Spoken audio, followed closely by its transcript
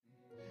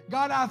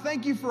God, I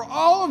thank you for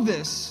all of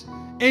this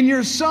in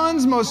your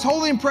Son's most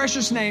holy and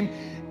precious name.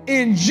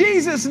 In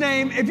Jesus'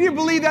 name, if you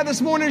believe that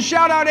this morning,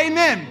 shout out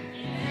amen.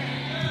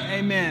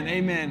 Amen.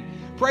 Amen.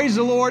 Praise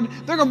the Lord.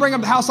 They're going to bring up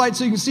the house light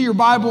so you can see your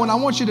Bible, and I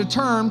want you to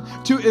turn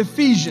to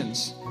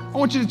Ephesians. I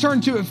want you to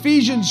turn to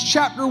Ephesians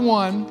chapter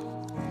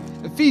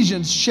 1.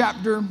 Ephesians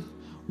chapter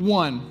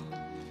 1.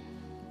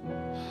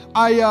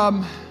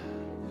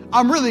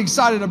 I'm really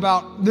excited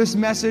about this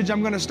message.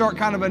 I'm going to start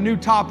kind of a new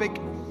topic,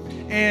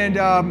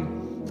 and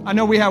I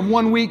know we have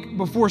 1 week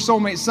before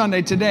Soulmate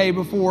Sunday today,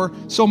 before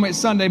Soulmate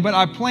Sunday, but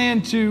I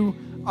plan,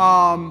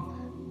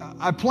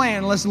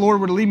 unless the Lord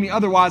would lead me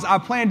otherwise, I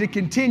plan to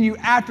continue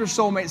after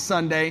Soulmate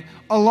Sunday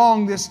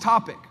along this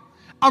topic.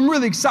 I'm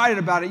really excited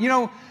about it. You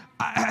know,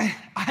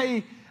 I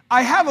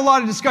have a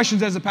lot of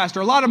discussions as a pastor,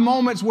 a lot of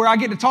moments where I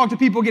get to talk to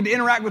people, get to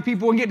interact with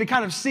people, and get to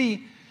kind of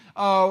see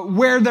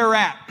where they're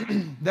at.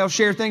 They'll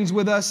share things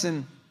with us,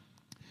 and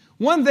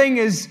one thing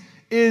has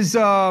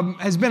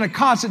been a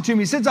constant to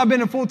me since I've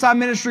been in full-time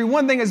ministry.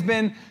 One thing has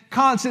been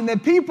constant,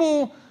 that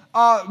people,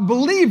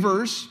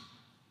 believers,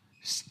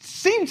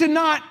 seem to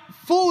not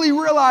fully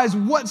realize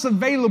what's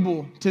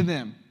available to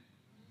them.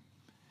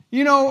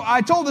 You know,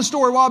 I told the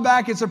story a while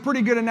back. It's a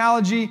pretty good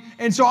analogy,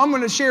 and so I'm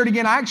going to share it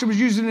again. I actually was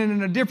using it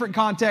in a different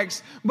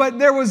context, but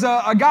there was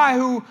a guy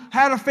who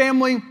had a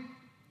family,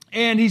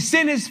 and he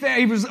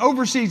was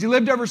overseas. He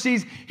lived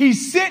overseas. He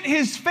sent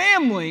his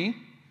family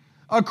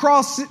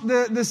across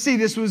the sea.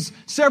 This was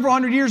several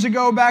hundred years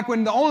ago, back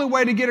when the only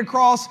way to get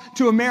across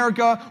to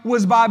America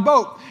was by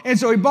boat. And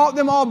so he bought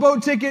them all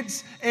boat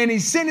tickets, and he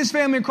sent his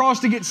family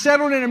across to get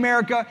settled in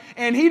America.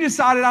 And he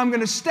decided, I'm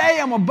going to stay.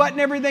 I'm going to button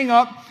everything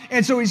up.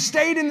 And so he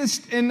stayed in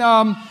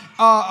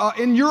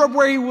Europe,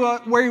 where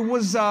he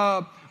was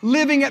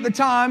living at the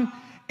time,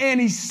 and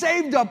he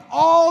saved up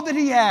all that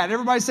he had.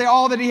 Everybody say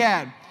all that he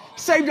had.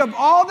 Saved up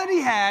all that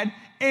he had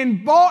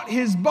and bought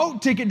his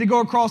boat ticket to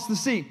go across the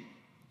sea.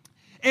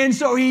 And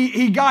so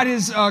he got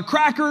his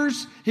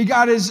crackers, he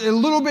got a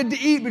little bit to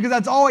eat because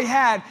that's all he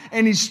had,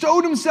 and he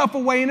stowed himself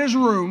away in his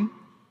room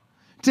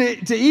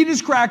to eat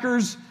his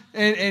crackers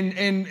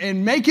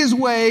and make his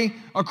way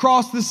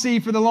across the sea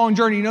for the long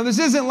journey. You know, this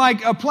isn't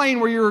like a plane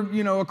where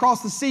you're,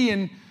 across the sea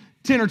in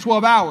 10 or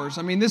 12 hours.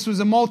 I mean, this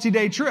was a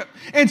multi-day trip.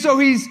 And so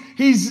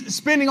he's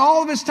spending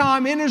all of his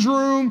time in his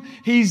room.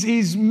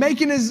 He's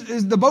making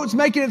the boat's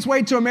making its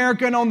way to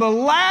America, and on the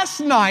last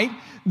night,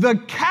 the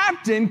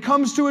captain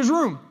comes to his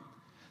room.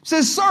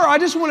 Says, "Sir, I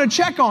just want to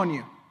check on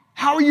you.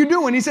 How are you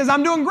doing?" He says,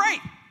 "I'm doing great."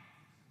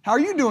 "How are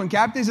you doing,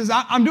 Captain?" He says,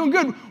 "I'm doing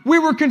good. We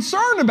were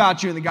concerned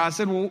about you." And the guy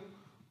said, "Well,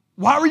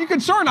 why were you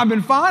concerned? I've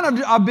been fine.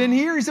 I've been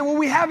here." He said, "Well,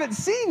 we haven't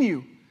seen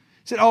you."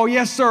 He said, "Oh,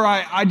 yes, sir.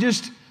 I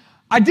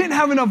didn't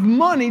have enough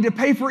money to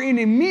pay for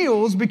any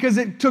meals because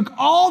it took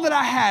all that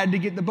I had to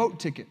get the boat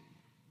ticket.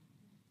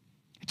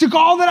 It took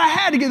all that I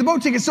had to get the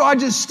boat ticket. So I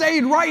just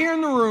stayed right here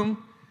in the room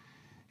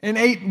and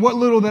ate what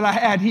little that I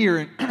had here.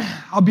 And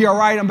I'll be all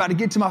right. I'm about to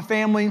get to my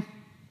family,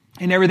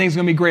 and everything's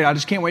going to be great. I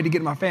just can't wait to get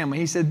to my family."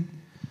 He said,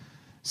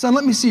 "Son,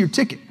 let me see your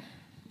ticket."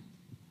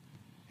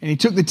 And he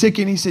took the ticket,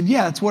 and he said,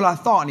 "Yeah, that's what I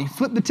thought." And he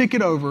flipped the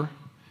ticket over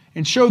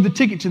and showed the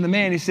ticket to the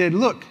man. He said,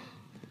 "Look,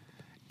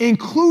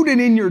 included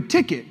in your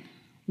ticket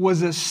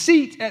was a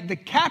seat at the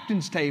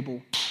captain's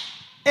table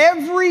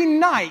every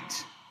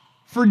night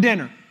for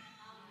dinner."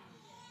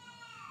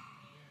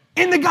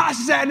 And the guy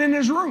sat in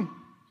his room.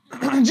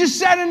 Just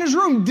sat in his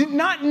room,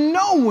 not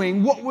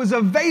knowing what was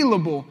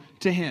available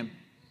to him.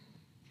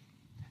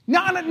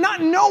 Not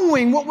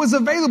knowing what was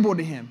available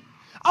to him.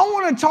 I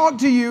want to talk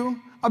to you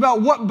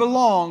about what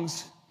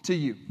belongs to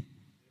you.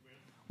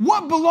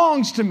 What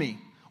belongs to me?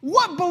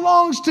 What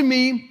belongs to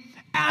me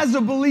as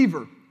a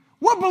believer?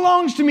 What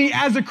belongs to me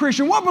as a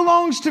Christian? What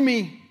belongs to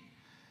me?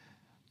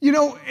 You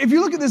know, if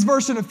you look at this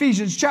verse in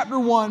Ephesians chapter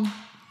 1,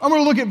 I'm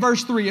going to look at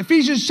verse 3.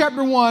 Ephesians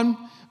chapter 1,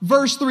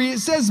 verse 3, it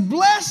says,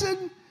 "Blessed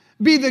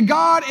be the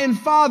God and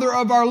Father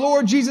of our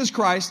Lord Jesus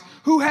Christ,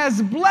 who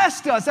has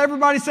blessed us."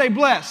 Everybody say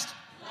blessed.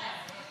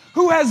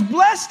 "Who has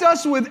blessed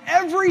us with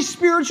every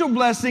spiritual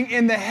blessing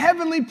in the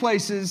heavenly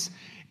places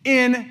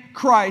in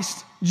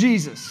Christ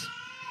Jesus."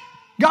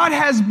 God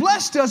has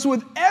blessed us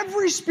with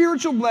every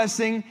spiritual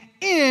blessing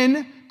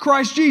in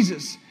Christ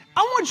Jesus.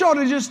 I want y'all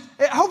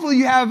to hopefully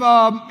you have,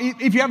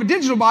 if you have a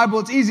digital Bible,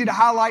 it's easy to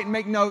highlight and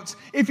make notes.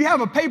 If you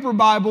have a paper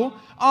Bible,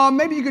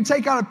 maybe you could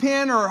take out a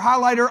pen or a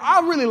highlighter. I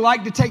really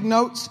like to take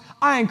notes.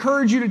 I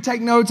encourage you to take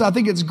notes. I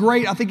think it's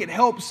great. I think it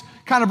helps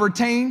kind of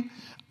retain.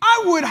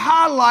 I would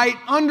highlight,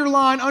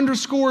 underline,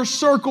 underscore,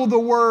 circle the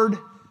word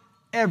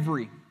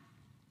every.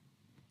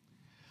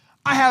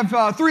 I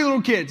have 3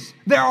 little kids.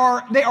 They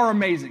are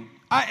amazing.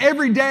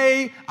 Every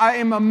day I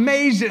am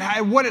amazed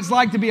at what it's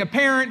like to be a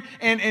parent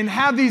and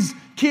have these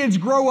kids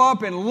grow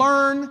up and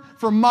learn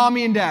from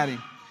mommy and daddy.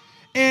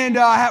 And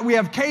we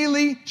have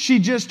Kaylee. She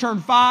just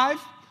turned 5.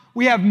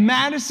 We have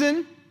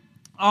Madison,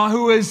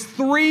 who is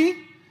 3.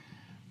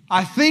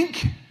 I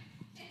think.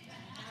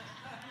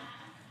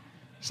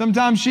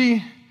 Sometimes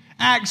she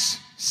acts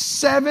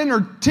 7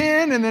 or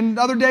 10, and then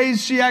other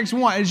days she acts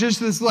 1. It's just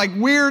this like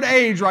weird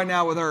age right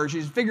now with her.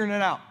 She's figuring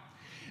it out.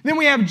 Then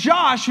we have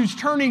Josh, who's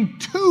turning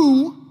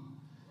 2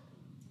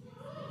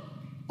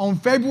 on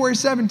February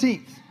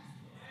 17th.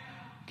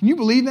 Can you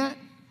believe that?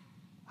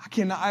 I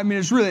cannot. I mean,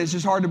 it's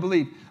just hard to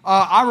believe.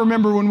 I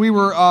remember when we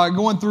were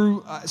going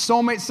through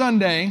Soulmate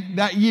Sunday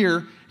that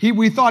year,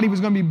 we thought he was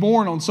going to be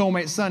born on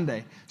Soulmate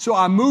Sunday. So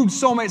I moved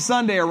Soulmate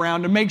Sunday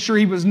around to make sure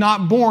he was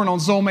not born on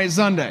Soulmate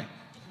Sunday.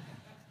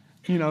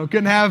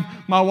 Couldn't have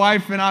my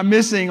wife and I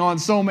missing on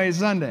Soulmate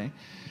Sunday.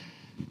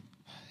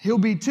 He'll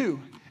be 2.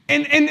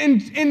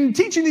 And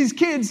teaching these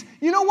kids,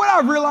 you know what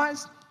I've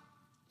realized?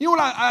 You know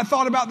what I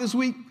thought about this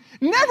week?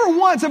 Never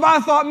once have I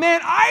thought,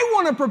 man, I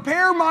want to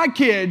prepare my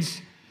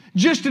kids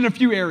just in a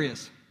few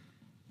areas.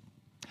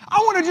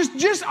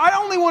 I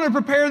only want to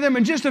prepare them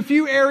in just a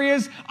few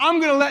areas. I'm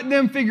going to let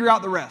them figure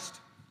out the rest.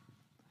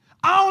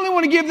 I only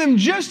want to give them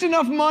just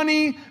enough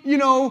money,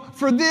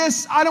 for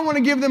this. I don't want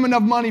to give them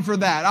enough money for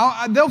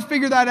that. They'll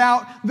figure that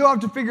out. They'll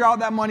have to figure out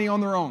that money on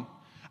their own.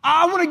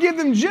 I want to give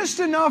them just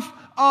enough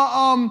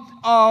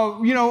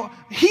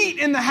heat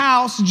in the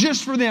house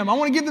just for them. I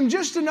want to give them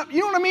just enough. You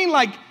know what I mean?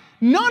 Like,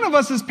 none of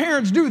us as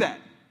parents do that.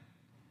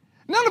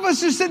 None of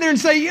us just sit there and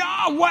say,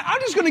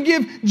 I'm just going to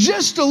give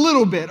just a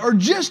little bit or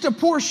just a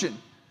portion.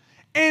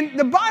 And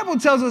the Bible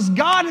tells us,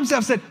 God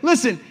himself said,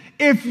 listen,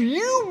 if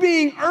you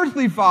being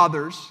earthly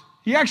fathers,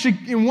 he actually,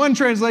 in one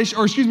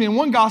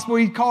gospel,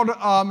 he called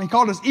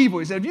us evil.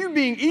 He said, if you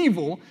being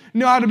evil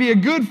know how to be a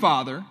good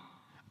father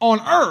on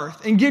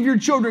earth and give your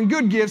children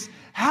good gifts,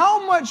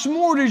 how much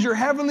more does your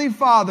heavenly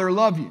Father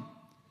love you?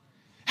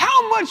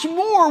 How much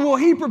more will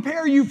he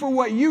prepare you for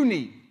what you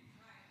need?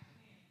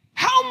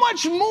 How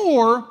much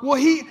more will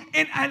he,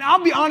 and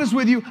I'll be honest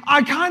with you,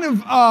 I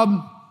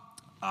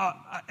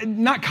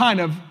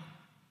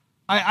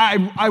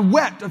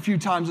wept a few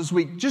times this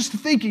week just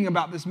thinking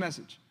about this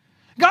message.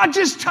 God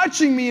just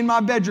touching me in my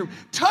bedroom,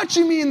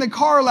 touching me in the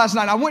car last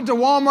night. I went to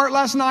Walmart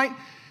last night.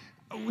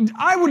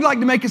 I would like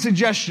to make a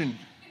suggestion.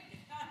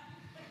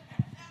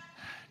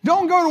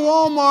 Don't go to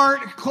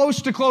Walmart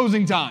close to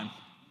closing time.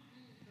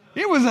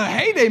 It was a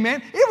heyday,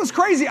 man. It was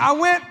crazy. I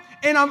went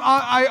and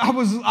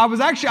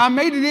I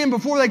made it in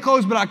before they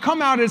closed, but I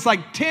come out, it's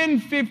like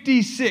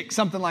 10:56,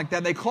 something like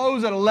that. They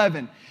close at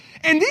 11.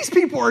 And these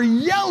people are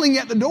yelling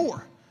at the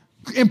door.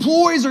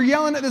 Employees are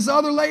yelling at this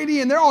other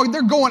lady, and they're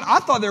going, I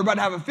thought they were about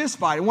to have a fist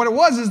fight. And what it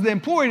was is the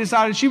employee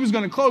decided she was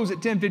going to close at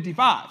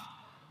 10:55.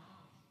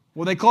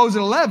 Well, they closed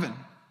at 11.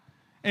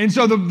 And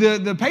so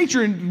the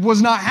patron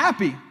was not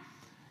happy.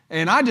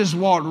 And I just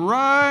walked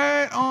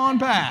right on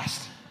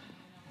past.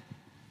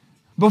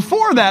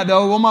 Before that,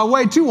 though, on my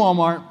way to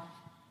Walmart,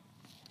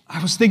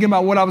 I was thinking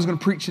about what I was going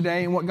to preach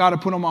today and what God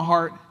had put on my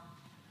heart.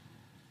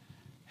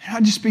 And I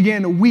just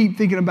began to weep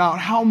thinking about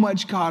how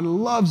much God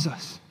loves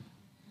us.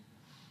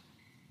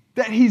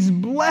 That he's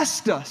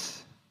blessed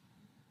us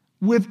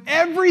with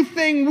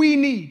everything we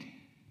need.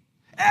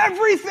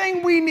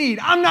 Everything we need.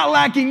 I'm not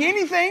lacking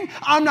anything.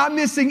 I'm not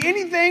missing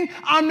anything.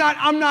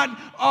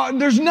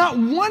 There's not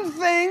one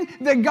thing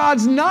that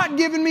God's not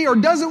given me or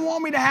doesn't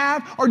want me to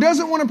have or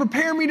doesn't want to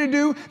prepare me to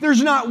do.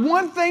 There's not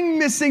one thing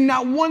missing,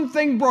 not one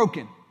thing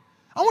broken.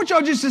 I want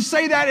y'all just to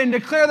say that and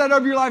declare that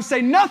over your life.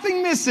 Say,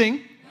 nothing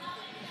missing,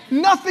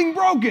 nothing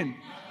broken.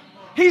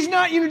 He's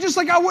not, just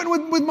like I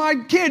went with my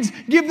kids,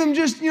 give them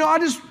just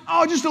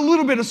a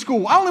little bit of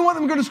school. I only want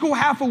them to go to school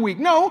half a week.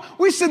 No,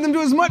 we send them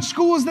to as much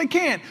school as they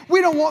can. We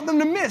don't want them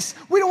to miss.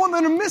 We don't want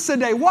them to miss a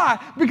day. Why?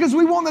 Because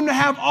we want them to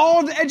have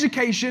all the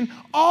education,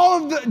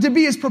 to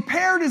be as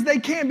prepared as they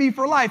can be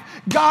for life.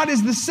 God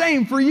is the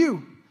same for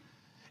you.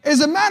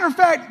 As a matter of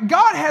fact,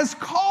 God has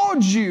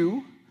called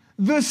you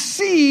the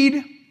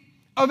seed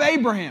of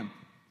Abraham.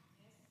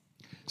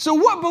 So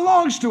what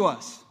belongs to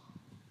us?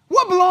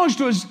 What belongs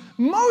to us?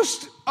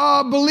 Most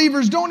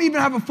believers don't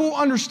even have a full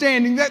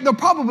understanding. They'll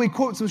probably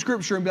quote some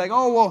scripture and be like,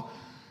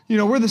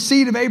 we're the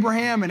seed of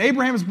Abraham and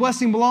Abraham's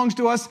blessing belongs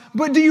to us.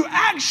 But do you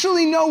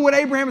actually know what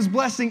Abraham's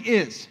blessing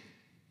is?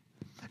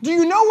 Do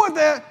you know what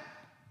the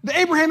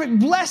Abrahamic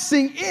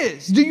blessing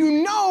is? Do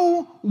you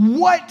know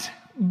what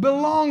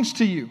belongs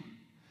to you?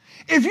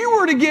 If you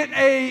were to get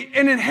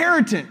an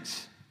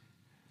inheritance,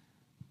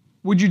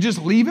 would you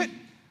just leave it?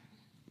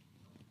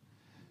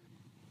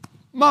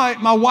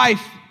 My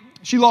wife,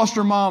 she lost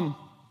her mom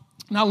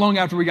not long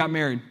after we got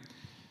married.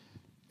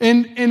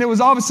 And it was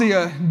obviously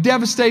a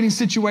devastating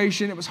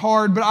situation. It was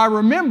hard. But I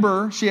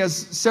remember, she has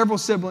several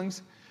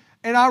siblings.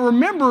 And I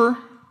remember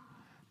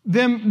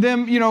them,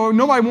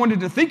 nobody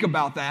wanted to think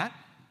about that.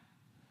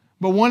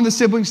 But one of the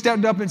siblings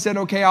stepped up and said,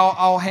 okay,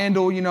 I'll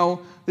handle,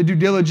 the due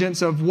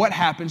diligence of what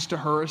happens to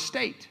her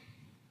estate.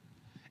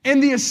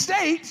 And the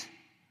estate,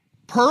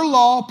 per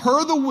law,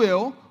 per the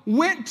will,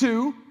 went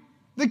to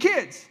the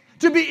kids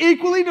to be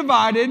equally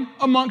divided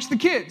amongst the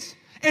kids.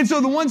 And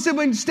so the one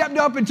sibling stepped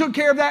up and took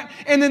care of that.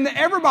 And then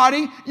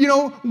everybody,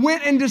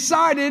 went and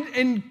decided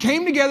and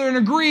came together and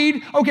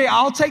agreed, okay,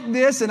 I'll take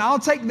this and I'll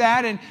take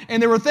that.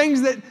 And there were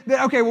things that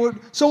okay, well,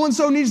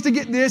 so-and-so needs to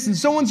get this and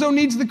so-and-so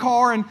needs the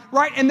car. And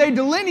right, and they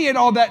delineate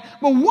all that.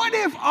 But what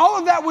if all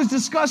of that was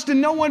discussed and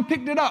no one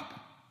picked it up?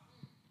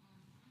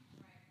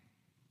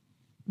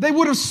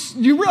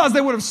 you realize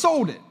they would have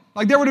sold it.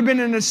 Like there would have been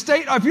an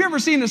estate. If you ever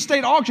seen an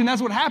estate auction,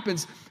 that's what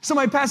happens.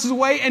 Somebody passes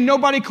away and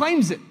nobody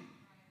claims it.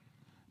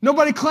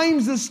 Nobody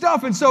claims this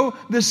stuff. And so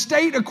the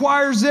state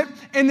acquires it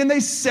and then they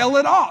sell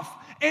it off.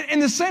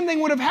 And the same thing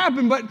would have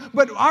happened.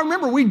 But I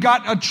remember we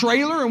got a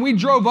trailer and we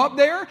drove up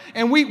there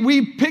and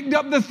we picked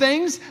up the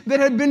things that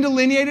had been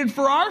delineated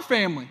for our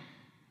family.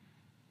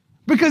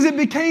 Because it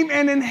became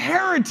an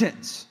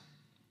inheritance.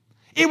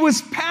 It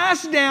was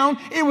passed down.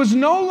 It was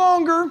no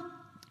longer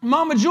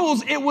Mama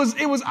Jules. It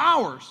was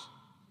ours.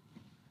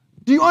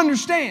 Do you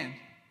understand?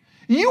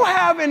 You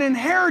have an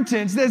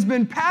inheritance that's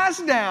been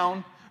passed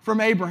down from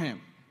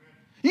Abraham.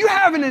 You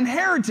have an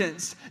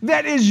inheritance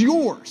that is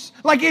yours.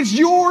 Like it's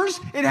yours.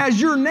 It has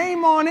your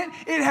name on it.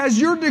 It has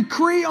your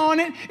decree on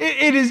it.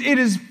 It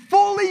is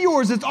fully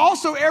yours. It's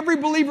also every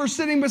believer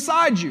sitting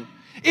beside you.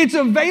 It's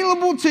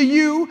available to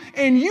you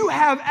and you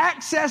have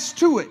access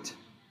to it.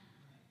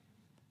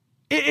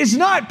 It's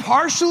not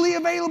partially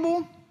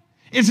available.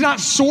 It's not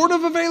sort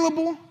of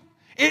available.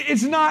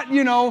 It's not,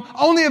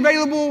 only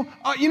available,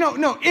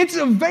 no, it's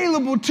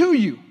available to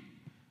you.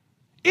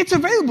 It's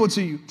available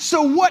to you.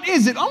 So what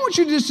is it? I want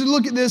you just to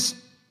look at this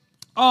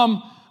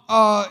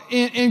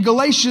in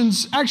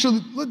Galatians.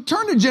 Actually,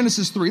 turn to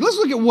Genesis 3. Let's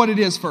look at what it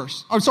is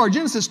first.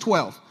 Genesis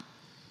 12.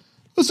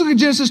 Let's look at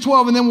Genesis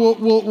 12 and then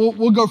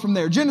we'll go from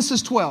there.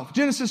 Genesis 12.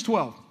 Genesis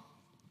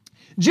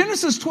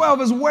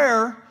 12 is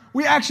where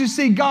we actually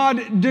see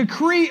God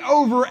decree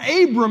over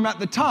Abram at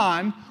the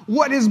time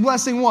what his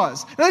blessing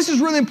was. Now, this is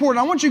really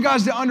important. I want you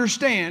guys to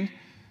understand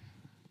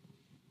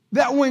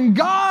that when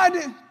God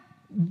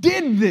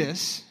did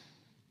this,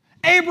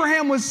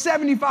 Abraham was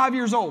 75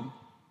 years old.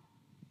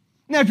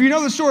 Now, if you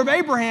know the story of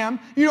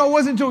Abraham, it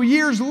wasn't until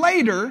years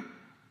later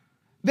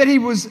that he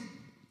was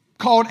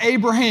called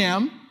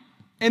Abraham.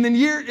 And then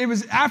it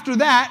was after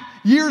that,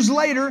 years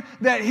later,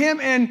 that him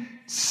and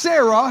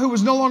Sarah, who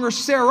was no longer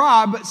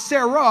Sarai, but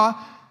Sarah,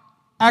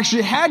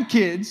 actually had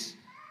kids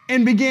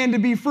and began to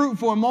be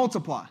fruitful and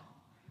multiply.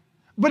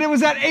 But it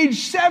was at age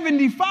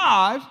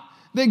 75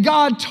 that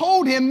God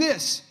told him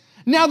this.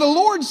 Now the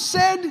Lord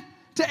said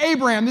to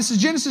Abraham, this is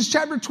Genesis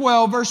chapter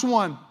 12, verse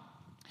 1,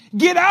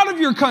 get out of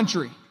your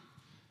country,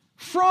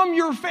 from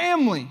your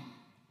family,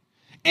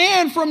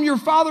 and from your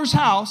father's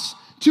house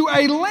to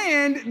a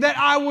land that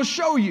I will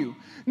show you.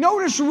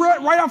 Notice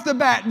right off the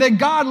bat that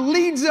God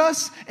leads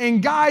us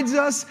and guides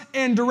us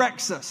and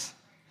directs us.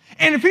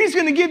 And if he's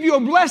going to give you a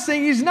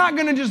blessing, he's not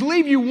going to just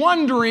leave you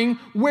wondering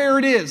where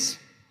it is.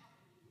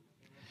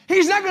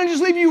 He's not going to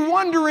just leave you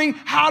wondering,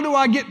 how do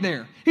I get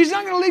there? He's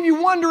not going to leave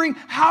you wondering,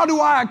 how do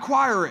I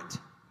acquire it?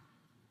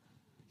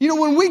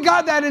 When we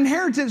got that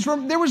inheritance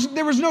there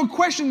was no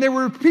question. There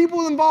were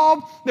people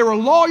involved. There were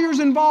lawyers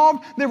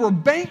involved. There were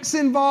banks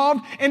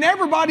involved. And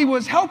everybody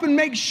was helping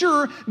make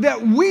sure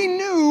that we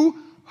knew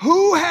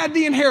who had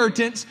the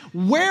inheritance,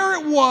 where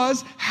it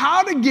was,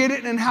 how to get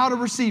it, and how to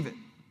receive it.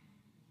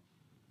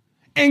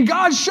 And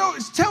God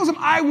tells him,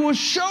 I will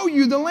show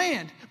you the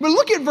land. But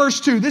look at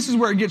verse 2. This is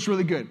where it gets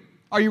really good.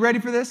 Are you ready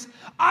for this?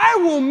 I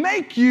will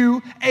make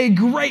you a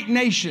great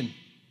nation.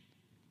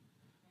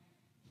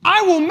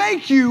 I will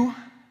make you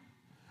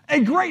a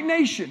great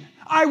nation.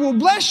 I will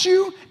bless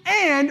you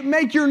and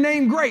make your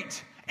name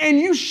great, and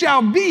you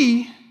shall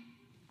be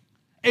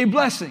a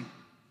blessing.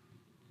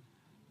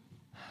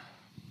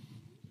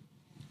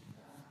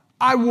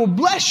 I will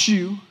bless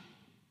you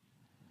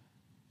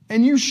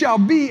and you shall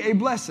be a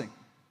blessing.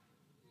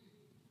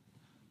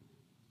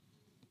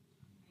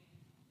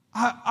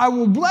 I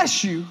will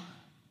bless you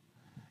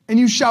and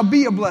you shall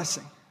be a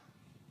blessing.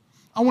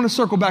 I want to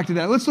circle back to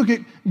that. Let's look at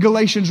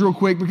Galatians real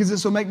quick because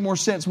this will make more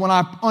sense when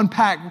I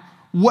unpack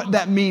what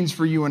that means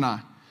for you and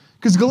I.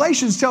 Because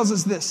Galatians tells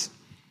us this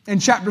in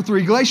chapter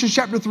 3. Galatians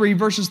chapter 3,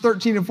 verses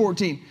 13 and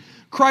 14.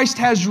 Christ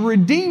has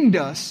redeemed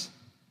us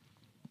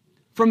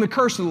from the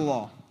curse of the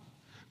law.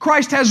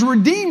 Christ has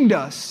redeemed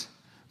us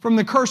from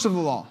the curse of the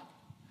law.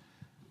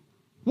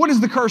 What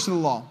is the curse of the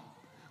law?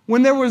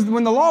 When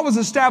the law was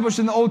established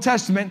in the Old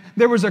Testament,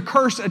 there was a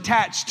curse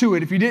attached to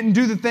it. If you didn't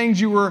do the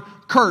things, you were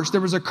cursed. There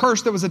was a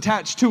curse that was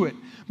attached to it.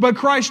 But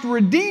Christ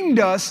redeemed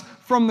us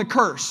from the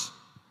curse.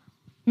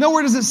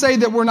 Nowhere does it say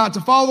that we're not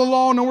to follow the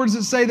law. Nowhere does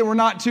it say that we're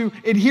not to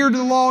adhere to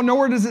the law.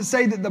 Nowhere does it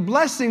say that the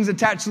blessings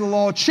attached to the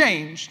law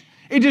changed.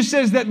 It just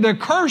says that the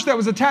curse that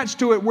was attached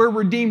to it, we're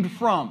redeemed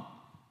from.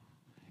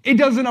 It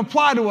doesn't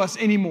apply to us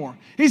anymore.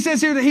 He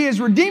says here that he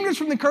has redeemed us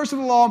from the curse of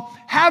the law,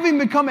 having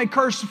become a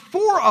curse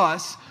for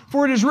us,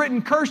 for it is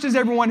written, cursed is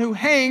everyone who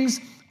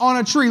hangs on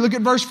a tree. Look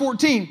at verse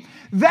 14.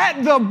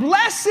 That the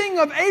blessing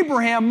of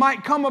Abraham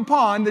might come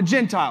upon the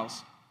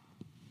Gentiles.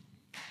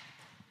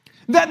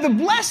 That the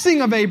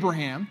blessing of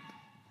Abraham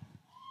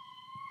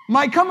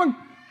might come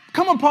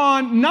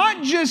upon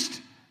not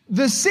just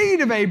the seed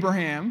of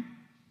Abraham,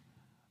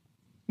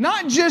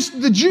 not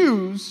just the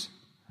Jews,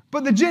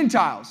 but the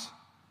Gentiles.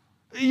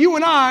 You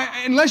and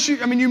I,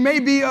 you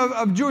may be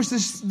of Jewish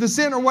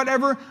descent or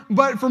whatever,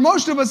 but for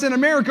most of us in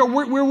America,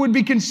 we would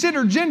be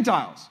considered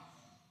Gentiles.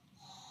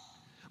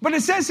 But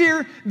it says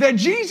here that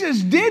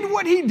Jesus did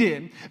what he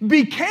did,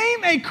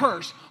 became a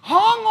curse,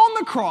 hung on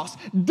the cross,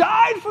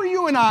 died for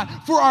you and I,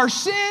 for our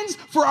sins,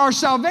 for our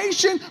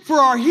salvation, for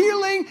our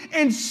healing,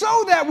 and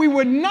so that we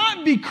would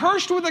not be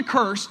cursed with a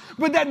curse,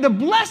 but that the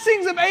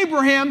blessings of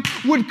Abraham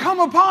would come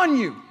upon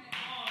you.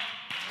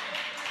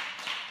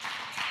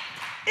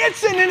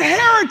 It's an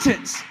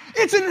inheritance.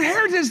 It's an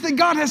inheritance that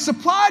God has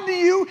supplied to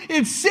you.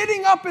 It's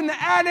sitting up in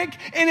the attic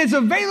and it's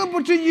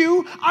available to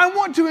you. I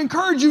want to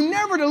encourage you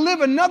never to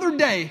live another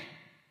day,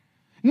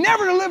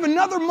 never to live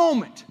another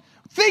moment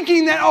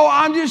thinking that, oh,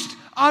 I'm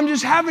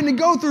just having to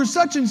go through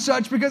such and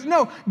such, because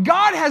no,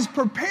 God has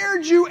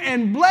prepared you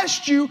and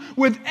blessed you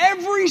with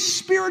every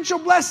spiritual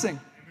blessing,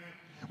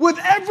 with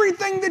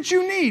everything that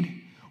you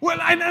need. Well,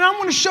 and I'm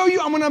going to show you,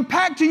 I'm going to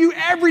unpack to you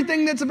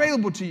everything that's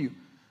available to you.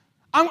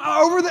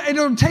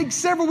 It'll take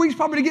several weeks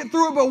probably to get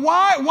through it, but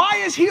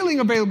why is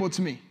healing available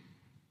to me?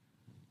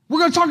 We're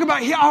going to talk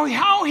about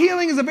how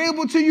healing is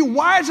available to you,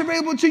 why it's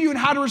available to you, and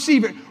how to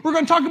receive it. We're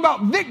going to talk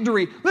about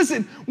victory.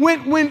 Listen,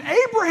 when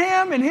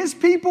Abraham and his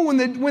people, when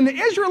the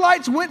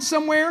Israelites went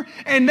somewhere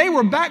and they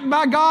were backed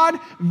by God,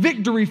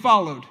 victory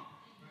followed.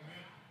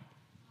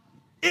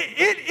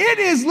 It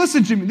is,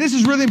 listen to me, this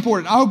is really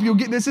important. I hope you'll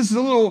get this. This is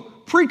a little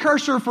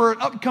precursor for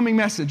an upcoming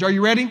message. Are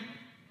you ready?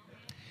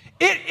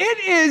 It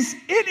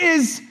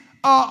is,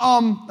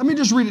 let me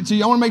just read it to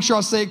you. I want to make sure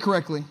I say it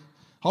correctly.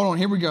 Hold on,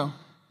 here we go.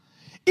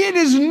 It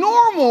is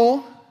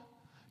normal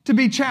to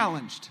be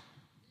challenged.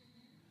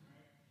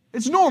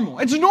 It's normal.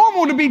 It's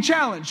normal to be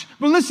challenged.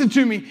 But listen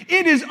to me.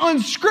 It is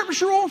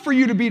unscriptural for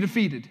you to be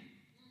defeated.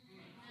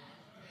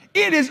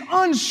 It is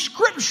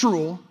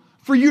unscriptural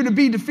for you to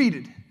be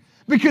defeated.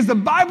 Because the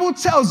Bible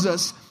tells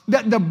us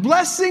that the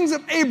blessings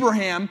of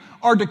Abraham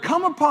are to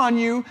come upon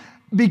you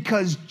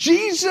because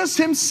Jesus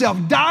himself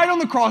died on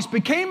the cross,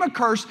 became a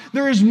curse.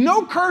 There is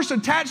no curse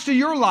attached to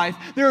your life.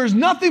 There is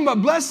nothing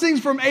but blessings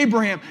from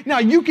Abraham. Now,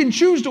 you can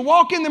choose to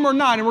walk in them or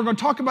not, and we're going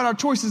to talk about our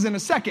choices in a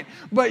second.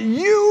 But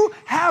you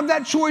have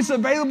that choice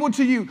available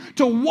to you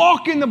to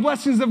walk in the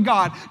blessings of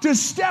God, to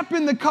step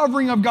in the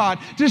covering of God,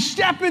 to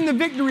step in the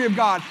victory of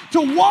God,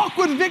 to walk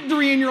with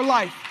victory in your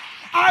life.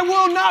 I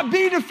will not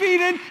be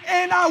defeated,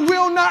 and I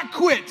will not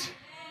quit.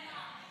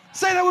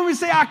 Say that when we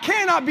say, I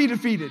cannot be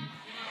defeated,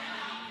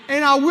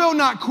 and I will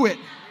not quit.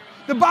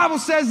 The Bible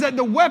says that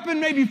the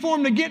weapon may be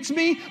formed against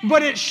me,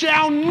 but it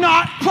shall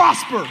not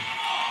prosper.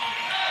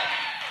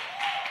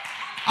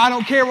 I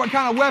don't care what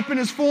kind of weapon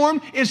is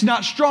formed. It's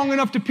not strong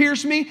enough to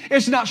pierce me.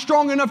 It's not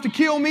strong enough to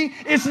kill me.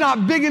 It's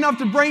not big enough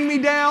to bring me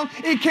down.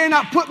 It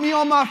cannot put me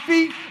on my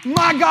feet.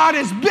 My God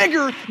is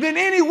bigger than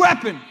any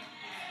weapon.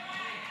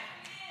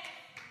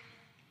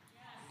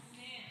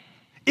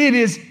 It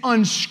is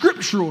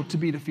unscriptural to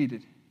be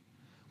defeated.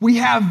 We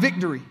have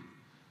victory.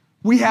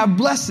 We have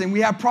blessing.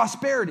 We have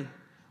prosperity.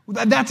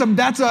 That's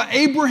a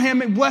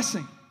Abrahamic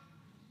blessing.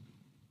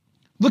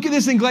 Look at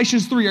this in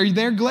Galatians 3. Are you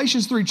there?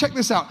 Galatians 3. Check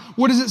this out.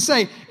 What does it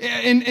say?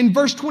 In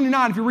verse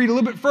 29, if you read a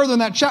little bit further in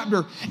that chapter.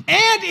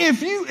 And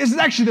if you, this is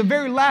actually the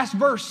very last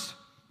verse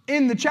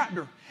in the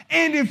chapter.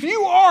 And if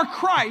you are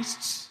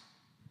Christ's,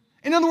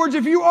 in other words,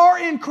 if you are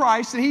in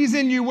Christ and he's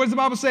in you, what does the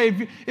Bible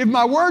say? If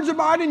my words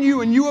abide in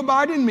you and you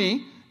abide in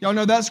me, y'all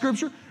know that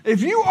scripture?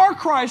 If you are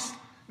Christ,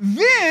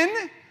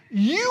 then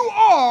you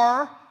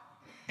are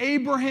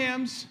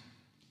Abraham's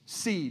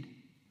seed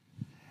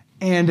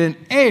and an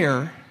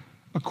heir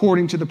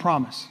according to the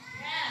promise.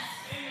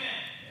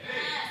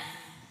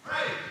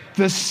 Yes.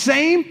 The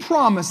same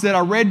promise that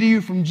I read to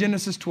you from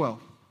Genesis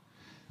 12.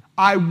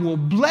 I will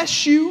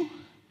bless you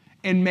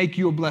and make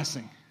you a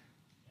blessing.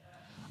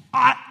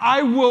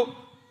 I will,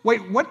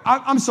 wait, what?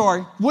 I'm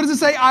sorry. What does it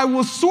say? I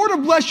will sort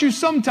of bless you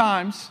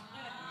sometimes.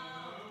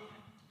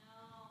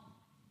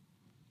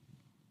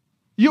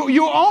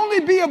 You'll only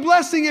be a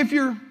blessing if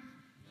you're...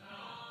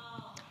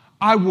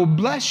 I will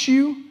bless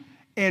you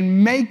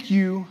and make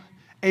you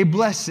a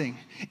blessing.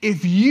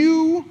 If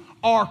you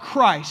are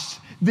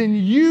Christ, then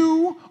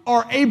you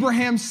are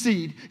Abraham's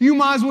seed. You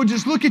might as well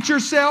just look at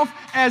yourself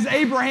as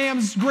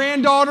Abraham's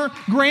granddaughter,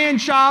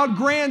 grandchild,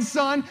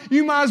 grandson.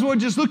 You might as well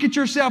just look at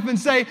yourself and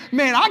say,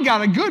 man, I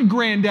got a good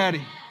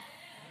granddaddy.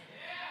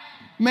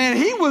 Man,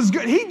 he was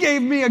good. He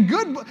gave me a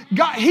good...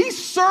 God, he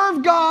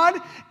served God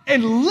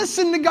and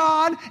listened to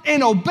God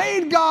and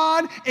obeyed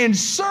God and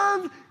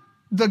served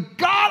the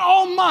God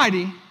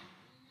Almighty.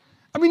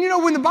 I mean, you know,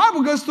 when the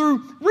Bible goes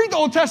through, read the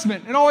Old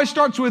Testament. It always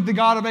starts with the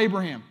God of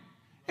Abraham.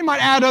 It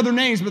might add other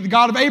names, but the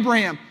God of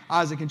Abraham,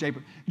 Isaac and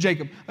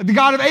Jacob. The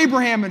God of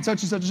Abraham and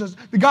such and such and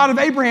such. The God of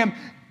Abraham.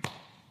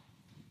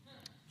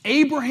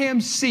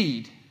 Abraham's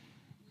seed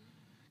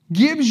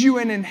gives you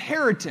an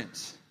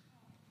inheritance.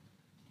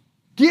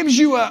 Gives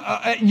you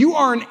you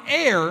are an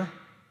heir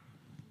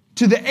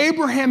to the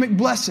Abrahamic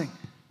blessing.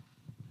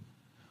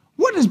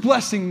 What does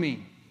blessing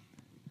mean?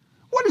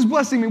 What does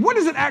blessing mean? What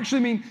does it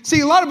actually mean?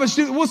 See, a lot of us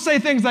we'll say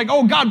things like,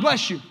 oh, God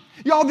bless you.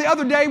 Y'all, the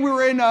other day we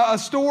were in a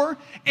store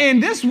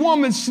and this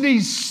woman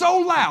sneezed so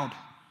loud.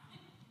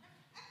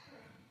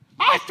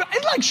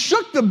 It like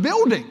shook the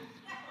building.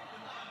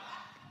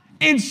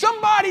 And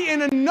somebody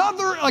in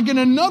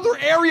another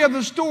area of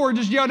the store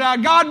just yelled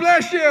out, God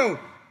bless you.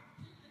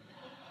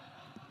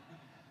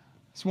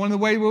 It's one of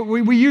the ways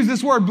we use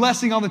this word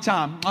blessing all the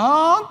time.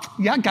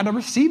 Yeah, I got to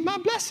receive my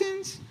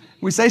blessings.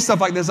 We say stuff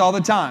like this all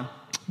the time.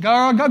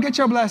 Girl, go get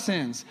your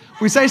blessings.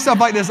 We say stuff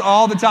like this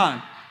all the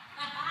time.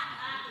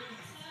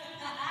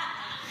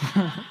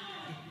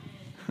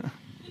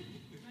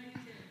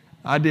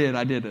 I did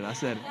it. I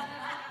said it.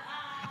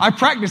 I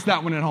practiced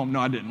that one at home. No,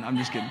 I didn't. I'm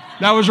just kidding.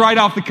 That was right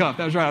off the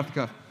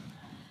cuff.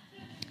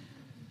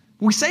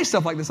 We say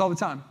stuff like this all the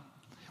time.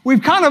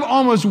 We've kind of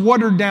almost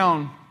watered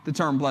down the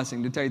term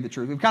blessing, to tell you the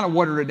truth. We've kind of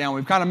watered it down.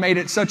 We've kind of made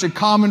it such a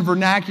common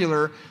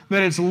vernacular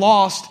that it's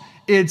lost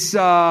its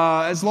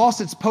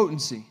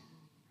potency.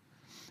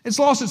 It's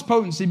lost its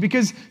potency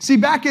because, see,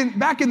 back in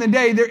the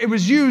day, it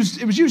was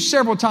used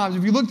several times.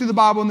 If you look through the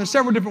Bible, and there's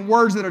several different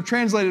words that are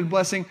translated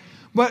blessing,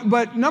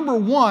 but number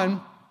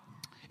one,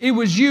 it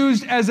was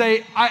used as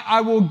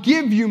I will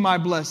give you my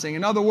blessing.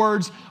 In other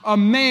words, a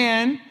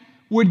man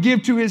would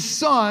give to his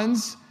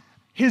sons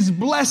his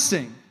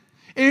blessing.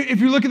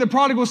 If you look at the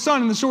prodigal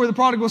son, in the story of the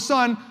prodigal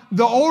son,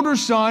 the older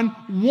son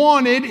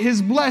wanted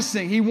his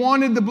blessing. He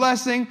wanted the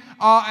blessing,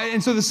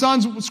 and so the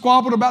sons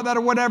squabbled about that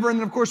or whatever, and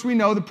then of course we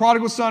know the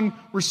prodigal son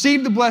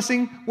received the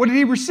blessing. What did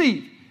he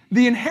receive?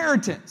 The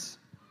inheritance.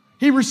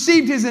 He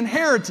received his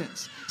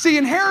inheritance. See,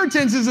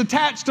 inheritance is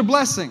attached to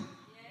blessing.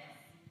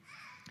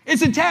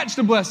 It's attached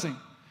to blessing.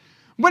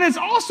 But it's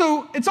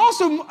also,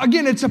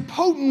 again, it's a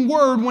potent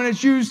word when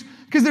it's used,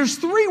 because there's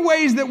three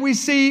ways that we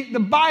see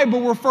the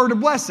Bible refer to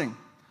blessing.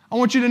 I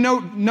want you to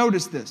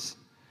notice this.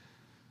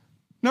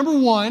 Number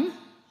one,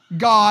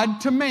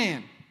 God to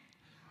man.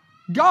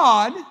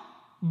 God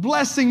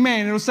blessing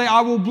man. It'll say,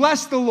 I will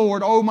bless the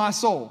Lord, O my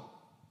soul.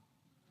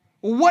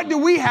 Well, what do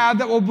we have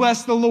that will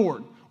bless the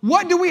Lord?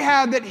 What do we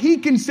have that he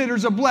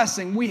considers a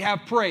blessing? We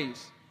have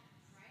praise.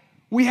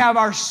 We have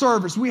our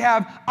service. We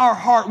have our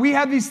heart. We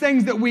have these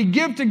things that we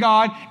give to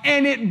God,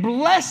 and it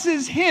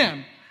blesses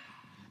him.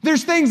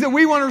 There's things that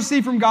we want to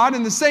receive from God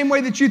in the same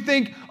way that you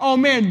think, oh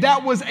man,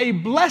 that was a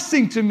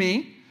blessing to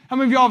me. How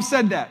many of y'all have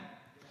said that?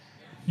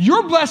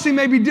 Your blessing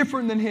may be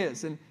different than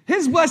his, and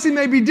his blessing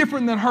may be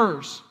different than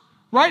hers,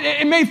 right?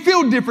 It may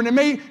feel different. It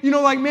may,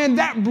 like, man,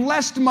 that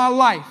blessed my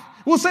life.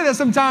 We'll say that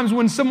sometimes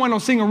when someone will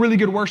sing a really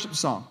good worship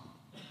song.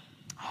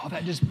 Oh,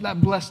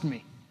 that blessed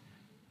me.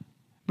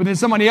 But then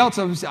somebody else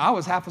will say, I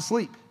was half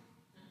asleep.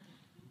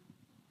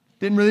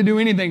 Didn't really do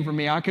anything for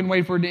me. I couldn't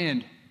wait for it to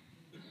end.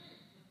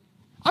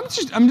 I'm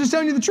just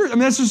telling you the truth. I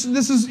mean, this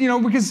is,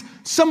 because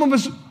some of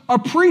us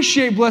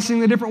appreciate blessing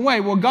in a different way.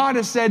 Well, God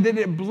has said that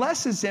it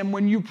blesses him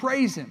when you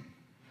praise him.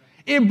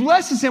 It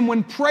blesses him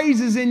when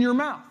praise is in your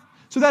mouth.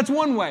 So that's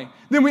one way.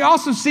 Then we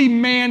also see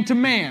man to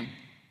man.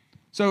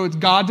 So it's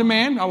God to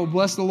man. I will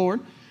bless the Lord.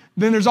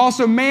 Then there's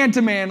also man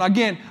to man.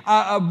 Again,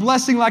 a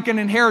blessing like an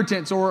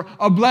inheritance, or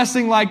a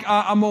blessing like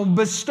I'm going to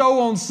bestow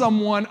on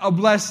someone a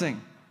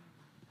blessing.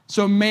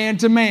 So man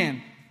to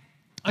man.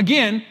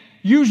 Again,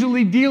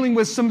 usually dealing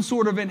with some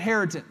sort of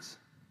inheritance.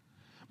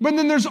 But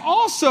then there's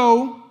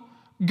also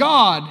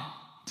God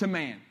to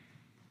man.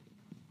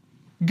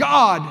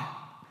 God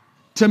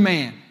to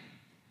man.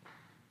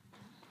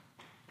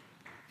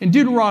 In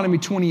Deuteronomy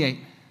 28,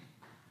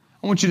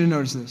 I want you to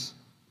notice this.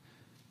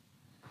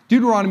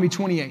 Deuteronomy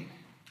 28.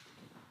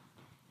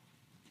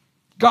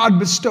 God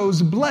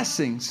bestows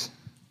blessings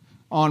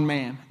on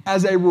man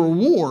as a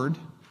reward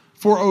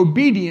for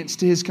obedience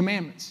to his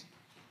commandments.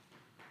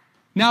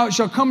 Now it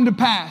shall come to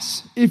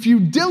pass, if you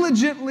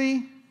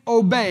diligently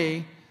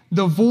obey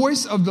the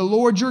voice of the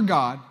Lord your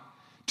God,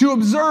 to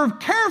observe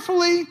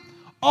carefully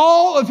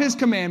all of his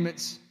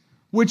commandments,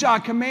 which I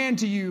command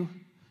to you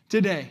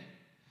today,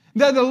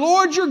 that the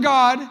Lord your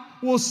God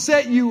will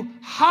set you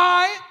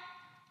high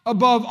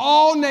above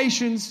all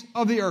nations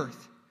of the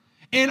earth.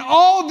 And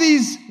all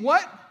these,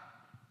 what?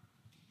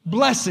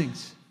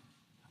 Blessings.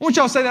 I want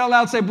y'all to say that out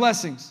loud. Say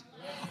blessings.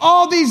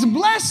 All these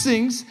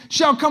blessings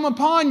shall come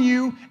upon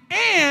you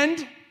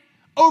and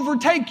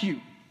overtake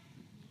you.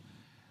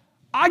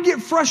 I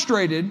get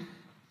frustrated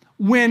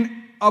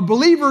when a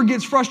believer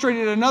gets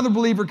frustrated at another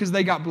believer because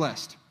they got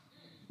blessed.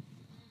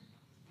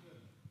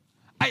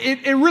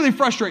 It really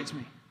frustrates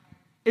me.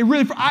 It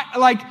really,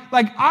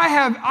 I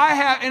have,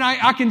 and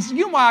I can,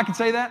 you know why I can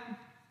say that?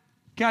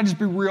 Can I just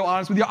be real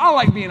honest with you? I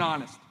like being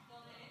honest.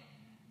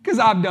 Because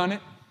I've done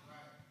it.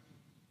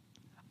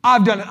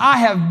 I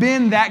have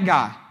been that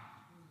guy.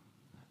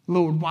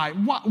 Lord, why?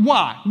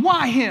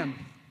 Why him?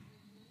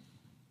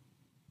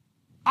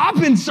 I've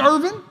been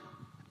serving.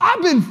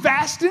 I've been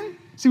fasting.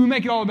 See, we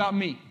make it all about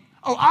me.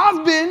 Oh,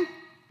 I've been.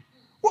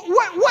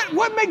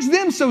 What makes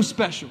them so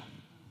special?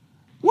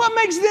 What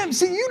makes them?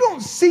 See, you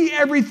don't see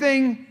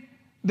everything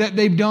that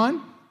they've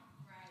done.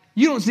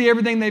 You don't see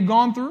everything they've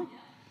gone through.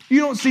 You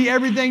don't see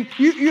everything.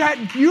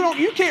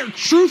 You can't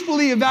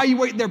truthfully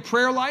evaluate their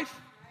prayer life.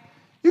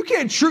 You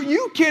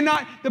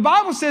cannot. The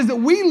Bible says that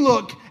we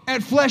look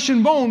at flesh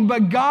and bone,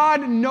 but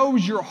God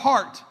knows your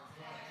heart.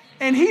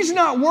 And he's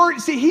not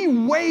worried. See, he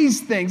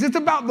weighs things. It's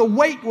about the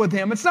weight with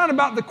him. It's not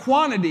about the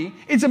quantity.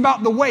 It's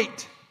about the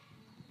weight.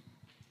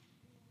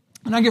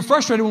 And I get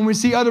frustrated when we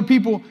see other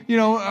people,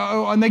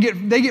 and they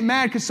get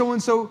mad because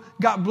so-and-so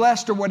got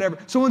blessed or whatever.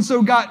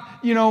 So-and-so got,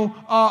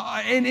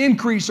 an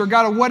increase or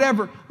got a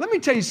whatever. Let me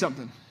tell you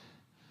something.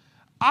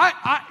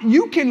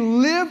 You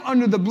can live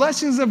under the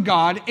blessings of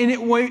God, and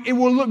it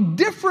will look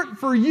different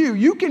for you.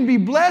 You can be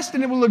blessed,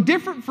 and it will look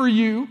different for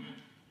you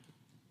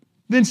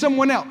than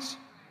someone else.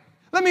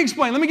 Let me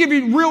explain. Let me give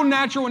you a real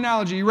natural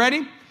analogy. You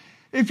ready?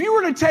 If you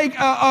were to take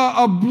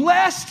a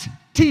blessed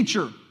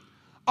teacher,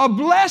 a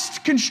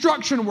blessed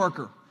construction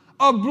worker,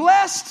 a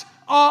blessed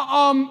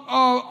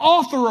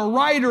author, a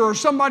writer, or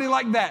somebody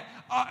like that,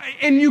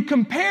 and you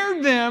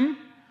compared them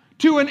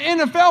to an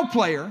NFL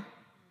player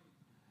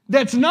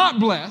that's not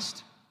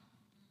blessed,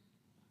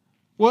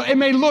 well, it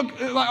may look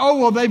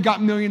like, they've got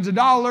millions of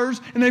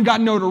dollars, and they've got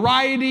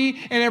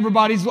notoriety, and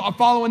everybody's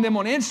following them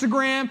on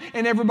Instagram,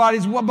 and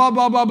everybody's blah, blah,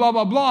 blah, blah, blah,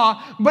 blah,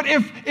 blah. But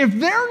if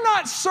they're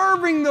not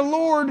serving the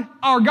Lord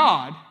our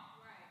God,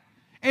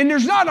 and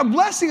there's not a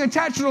blessing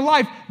attached to their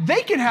life,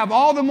 they can have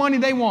all the money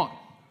they want.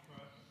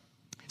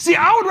 See,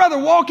 I would rather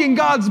walk in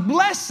God's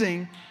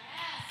blessing.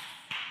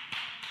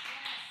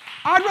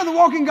 I'd rather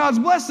walk in God's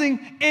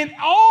blessing, and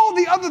all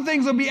the other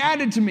things will be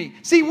added to me.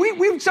 See,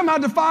 we've somehow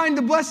defined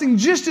the blessing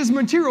just as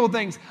material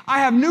things. I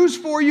have news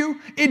for you.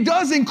 It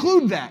does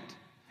include that.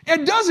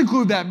 It does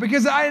include that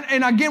because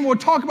and again, we'll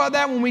talk about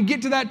that when we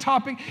get to that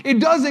topic. It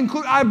does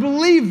include, I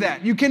believe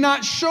that. You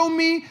cannot show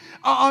me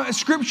a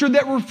scripture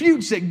that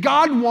refutes it.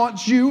 God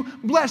wants you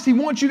blessed. He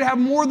wants you to have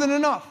more than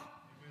enough.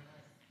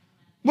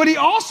 But He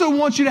also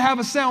wants you to have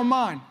a sound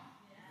mind.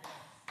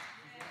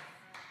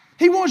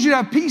 He wants you to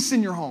have peace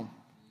in your home.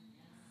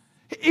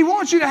 He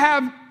wants you to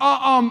have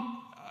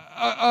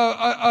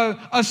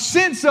a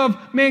sense of,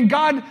 man,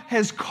 God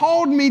has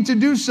called me to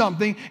do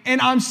something and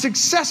I'm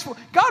successful.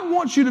 God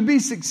wants you to be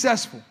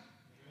successful.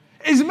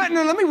 Let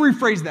me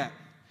rephrase that.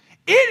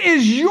 It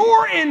is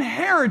your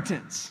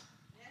inheritance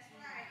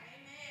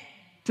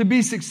to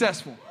be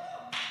successful.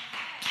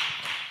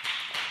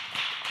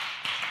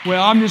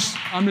 Well, I'm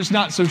just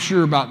not so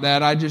sure about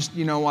that. I just,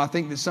 I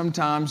think that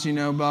sometimes,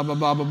 blah, blah,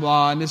 blah, blah,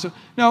 blah. And this,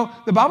 no,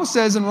 the Bible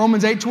says in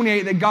Romans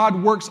 8:28 that God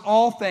works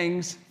all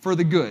things for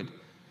the good.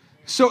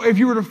 So if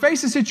you were to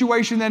face a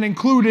situation that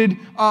included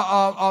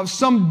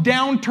some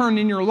downturn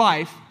in your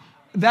life,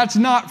 that's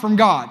not from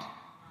God.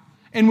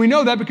 And we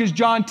know that because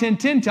John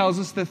 10:10 tells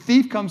us the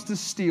thief comes to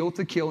steal,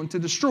 to kill, and to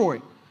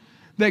destroy.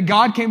 That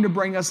God came to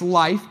bring us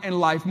life and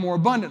life more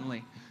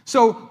abundantly.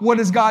 So what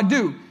does God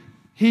do?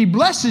 He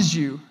blesses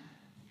you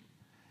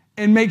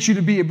and makes you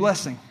to be a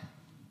blessing.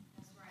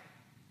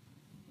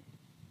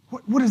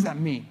 What does that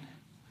mean?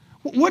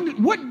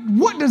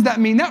 What does that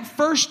mean? That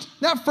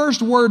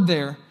first word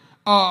there.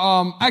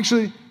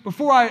 Actually,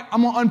 before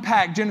I'm going to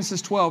unpack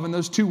Genesis 12 and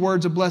those two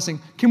words of blessing,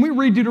 can we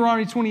read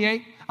Deuteronomy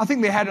 28? I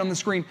think they had it on the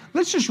screen.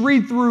 Let's just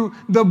read through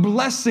the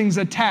blessings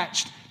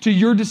attached to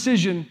your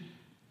decision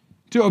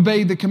to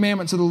obey the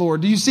commandments of the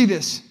Lord. Do you see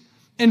this?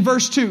 In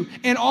verse 2,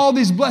 and all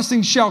these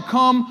blessings shall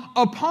come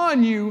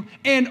upon you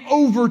and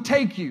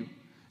overtake you.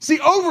 See,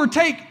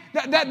 overtake,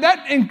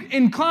 that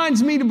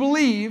inclines me to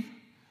believe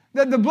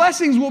that the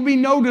blessings will be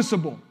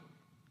noticeable.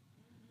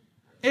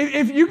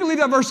 If you can leave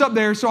that verse up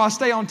there so I'll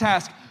stay on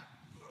task.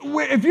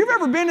 If you've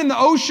ever been in the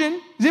ocean,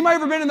 has anybody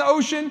ever been in the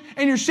ocean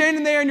and you're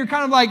standing there and you're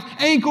kind of like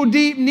ankle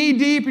deep, knee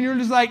deep, and you're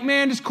just like,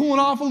 man, just cooling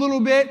off a little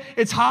bit.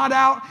 It's hot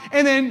out.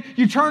 And then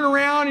you turn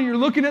around and you're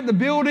looking at the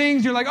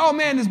buildings. You're like, oh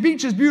man, this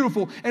beach is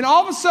beautiful. And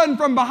all of a sudden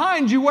from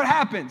behind you, what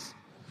happens?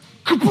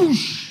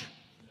 Kapoosh!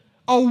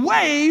 A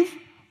wave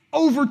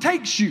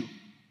overtakes you.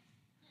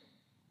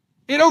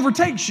 It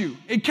overtakes you.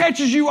 It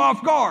catches you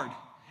off guard.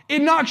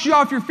 It knocks you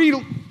off your feet.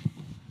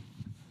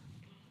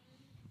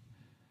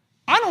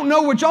 I don't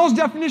know what y'all's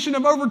definition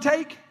of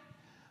overtake,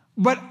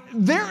 but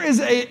there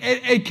is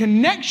a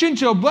connection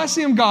to a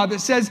blessing of God that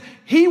says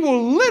He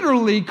will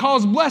literally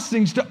cause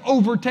blessings to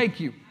overtake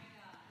you,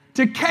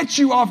 to catch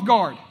you off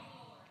guard,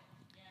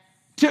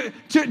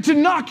 to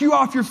knock you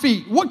off your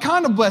feet. What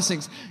kind of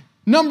blessings?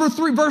 Number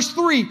 3, verse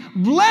 3,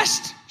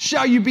 blessed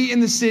shall you be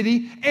in the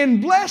city,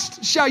 and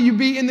blessed shall you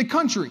be in the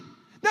country.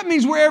 That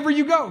means wherever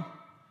you go,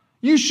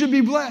 you should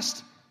be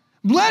blessed.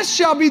 Blessed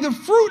shall be the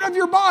fruit of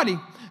your body,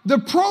 the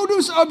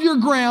produce of your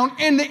ground,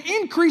 and the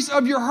increase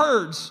of your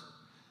herds,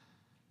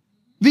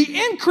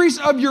 the increase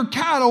of your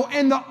cattle,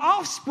 and the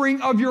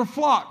offspring of your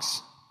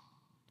flocks.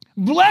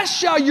 Blessed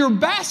shall be your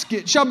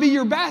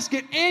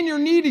basket and your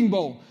kneading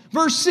bowl.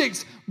 Verse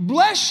 6,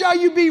 blessed shall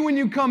you be when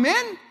you come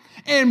in,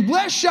 and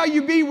blessed shall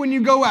you be when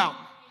you go out.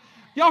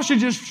 Y'all should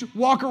just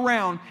walk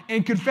around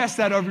and confess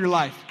that over your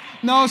life.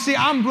 No, see,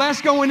 I'm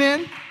blessed going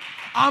in.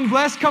 I'm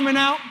blessed coming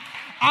out.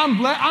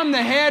 I'm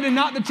the head and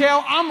not the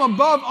tail. I'm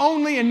above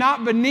only and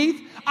not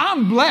beneath.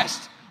 I'm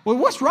blessed. Well,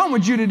 what's wrong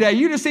with you today?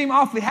 You just seem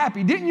awfully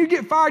happy. Didn't you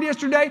get fired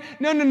yesterday?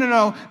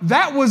 No.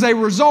 That was a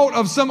result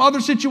of some other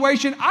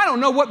situation. I don't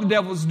know what the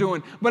devil's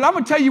doing, but I'm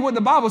going to tell you what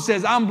the Bible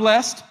says. I'm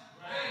blessed.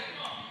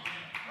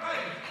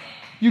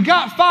 You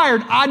got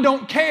fired. I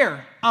don't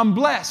care. I'm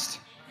blessed.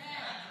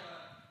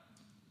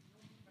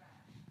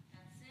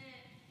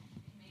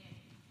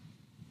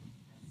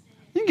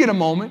 You can get a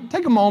moment.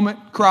 Take a moment,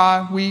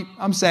 cry, weep.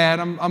 I'm sad.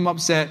 I'm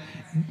upset.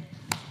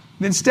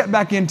 Then step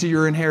back into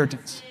your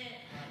inheritance.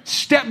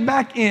 Step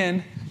back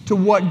in to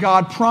what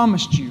God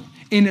promised you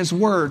in His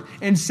Word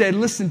and said,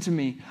 listen to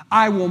me.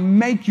 I will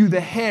make you the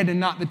head and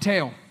not the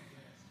tail.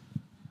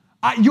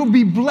 You'll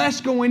be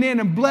blessed going in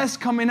and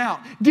blessed coming out.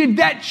 Did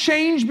that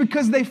change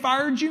because they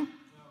fired you?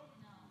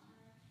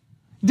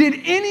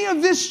 Did any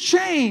of this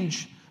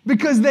change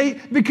because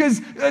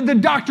the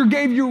doctor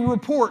gave you a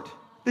report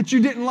that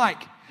you didn't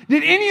like?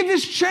 Did any of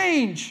this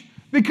change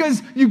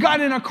because you got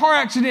in a car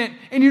accident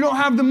and you don't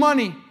have the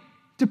money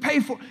to pay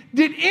for?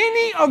 Did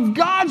any of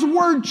God's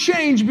word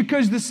change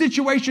because the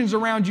situations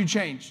around you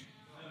changed?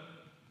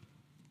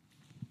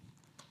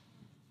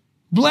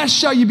 Blessed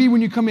shall you be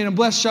when you come in, and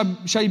blessed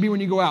shall you be when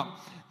you go out.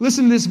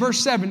 Listen to this, verse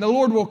 7. The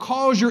Lord will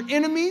cause your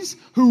enemies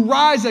who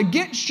rise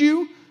against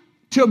you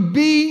to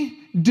be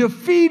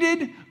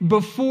defeated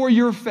before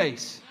your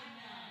face.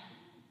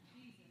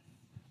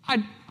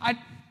 I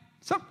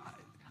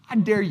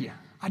dare you.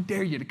 I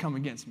dare you to come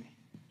against me.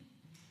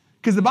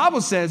 Because the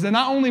Bible says that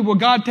not only will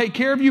God take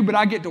care of you, but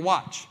I get to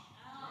watch.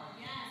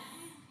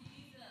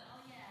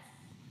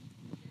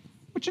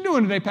 What you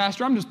doing today,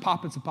 Pastor? I'm just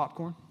popping some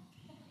popcorn.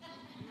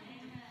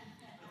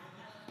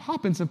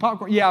 Popping some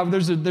popcorn. Yeah,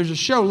 there's a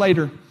show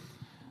later,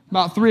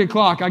 about 3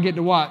 o'clock I get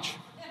to watch.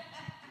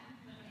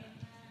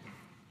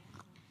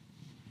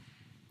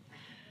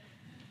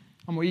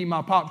 I'm going to eat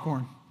my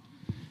popcorn.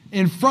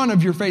 In front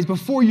of your face,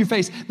 before your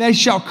face, they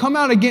shall come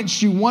out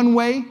against you one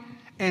way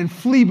and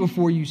flee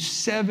before you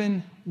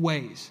 7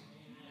 ways.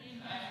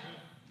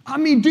 I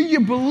mean, do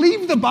you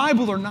believe the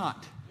Bible or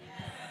not?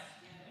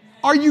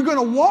 Are you going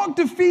to walk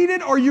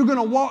defeated or are you going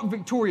to walk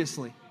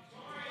victoriously?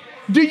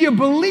 Do you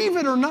believe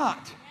it or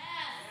not?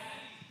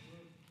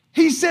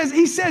 He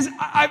says,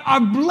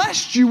 I've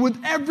blessed you with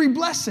every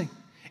blessing.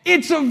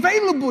 It's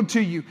available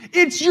to you.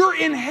 It's your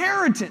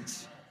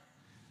inheritance.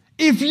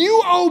 If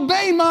you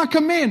obey my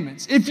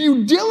commandments, if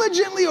you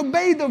diligently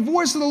obey the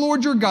voice of the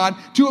Lord your God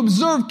to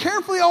observe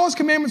carefully all His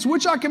commandments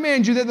which I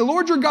command you, that the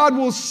Lord your God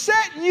will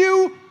set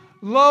you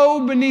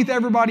low beneath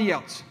everybody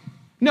else.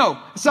 No,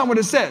 that's not what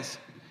it says.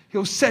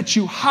 He'll set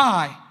you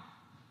high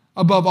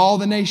above all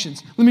the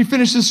nations. Let me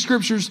finish the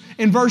scriptures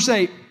in verse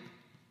 8.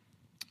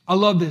 I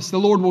love this. The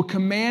Lord will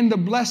command the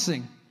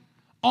blessing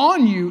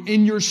on you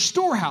in your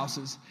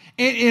storehouses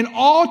and in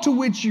all to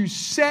which you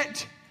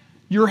set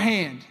your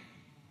hand.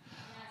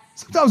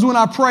 Sometimes when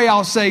I pray,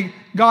 I'll say,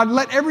 God,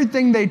 let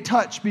everything they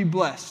touch be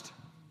blessed.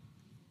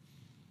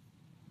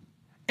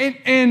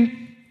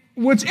 And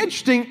what's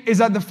interesting is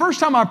that the first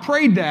time I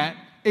prayed that,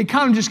 it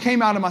kind of just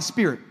came out of my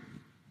spirit.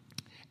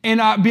 And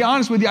I'll be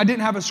honest with you, I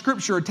didn't have a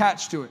scripture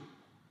attached to it.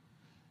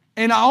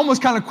 And I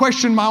almost kind of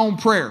questioned my own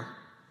prayer.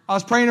 I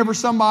was praying over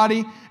somebody,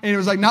 and it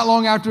was like not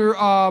long after,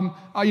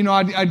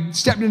 I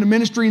stepped into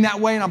ministry in that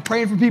way, and I'm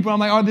praying for people.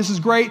 And I'm like, oh, this is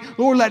great.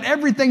 Lord, let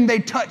everything they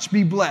touch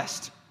be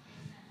blessed.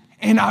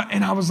 And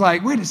I was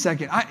like, wait a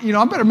second.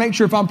 I better make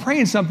sure if I'm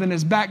praying something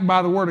that's backed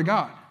by the Word of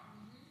God.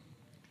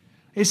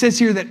 It says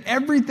here that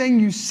everything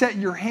you set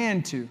your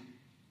hand to,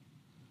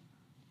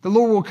 the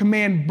Lord will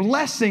command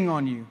blessing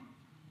on you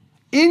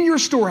in your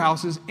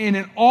storehouses and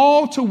in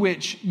all to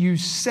which you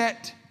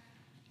set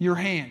your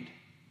hand.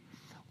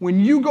 When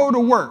you go to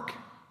work,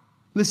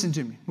 listen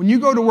to me. When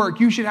you go to work,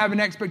 you should have an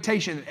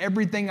expectation that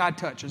everything I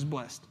touch is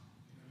blessed.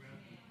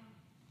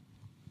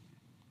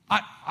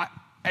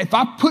 If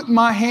I put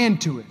my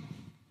hand to it,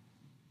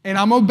 and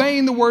I'm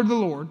obeying the word of the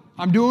Lord,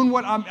 I'm doing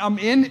what I'm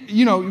in,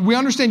 we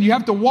understand you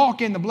have to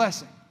walk in the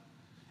blessing.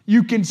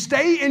 You can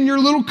stay in your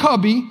little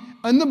cubby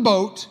in the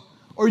boat,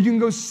 or you can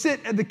go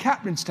sit at the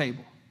captain's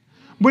table.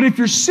 But if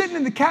you're sitting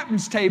at the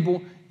captain's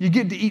table, you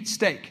get to eat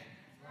steak.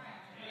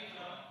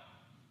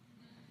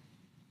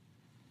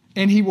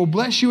 And He will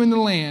bless you in the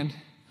land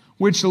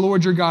which the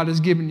Lord your God has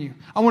given you.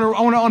 I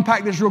want to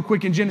unpack this real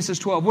quick in Genesis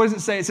 12. What does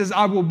it say? It says,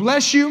 I will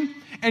bless you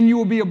and you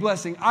will be a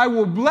blessing. I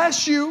will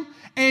bless you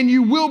and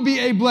you will be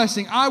a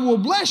blessing. I will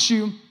bless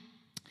you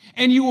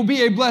and you will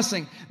be a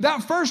blessing.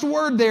 That first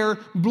word there,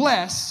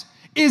 bless,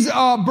 is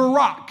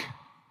barak.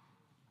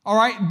 All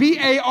right,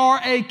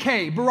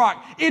 B-A-R-A-K, barak.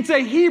 It's a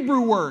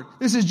Hebrew word.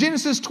 This is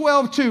Genesis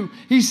 12:2.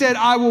 He said,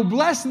 I will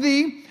bless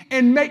thee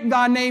and make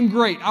thy name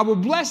great. I will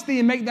bless thee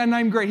and make thy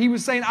name great. He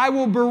was saying, I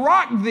will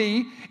barak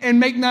thee and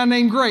make thy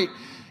name great.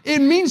 It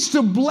means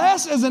to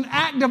bless as an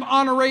act of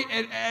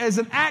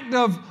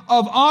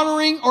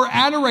honoring or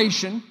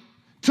adoration,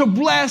 to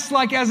bless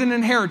like as an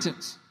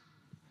inheritance.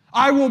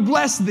 I will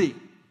bless thee.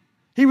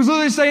 He was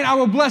literally saying, I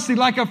will bless thee.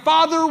 Like a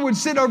father would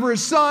sit over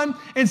his son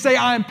and say,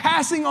 I am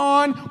passing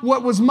on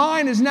what was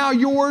mine is now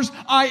yours.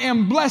 I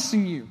am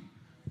blessing you.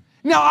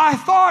 Now, I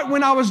thought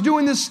when I was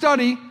doing this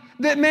study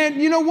that, man,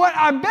 you know what?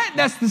 I bet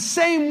that's the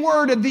same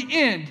word at the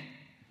end.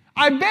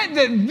 I bet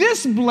that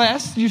this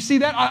blessed, you see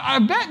that? I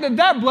bet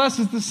that blessed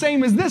is the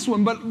same as this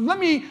one, but let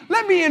me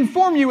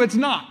inform you it's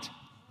not.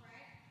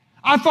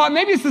 I thought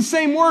maybe it's the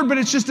same word, but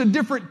it's just a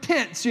different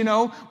tense,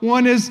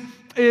 One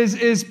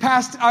is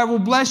past, I will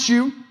bless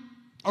you,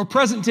 or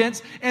present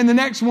tense, and the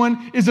next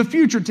one is a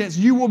future tense.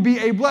 You will be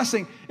a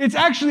blessing. It's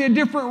actually a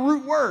different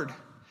root word.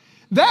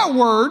 That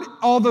word,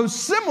 although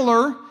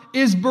similar,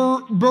 is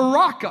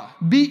baraka,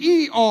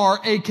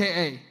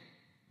 B-E-R-A-K-A,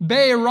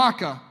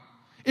 baraka.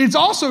 It's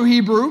also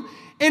Hebrew,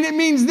 and it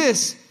means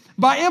this,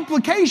 by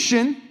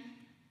implication,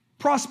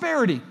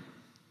 prosperity.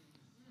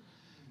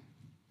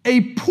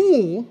 A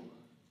pool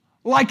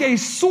like a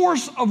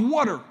source of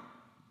water.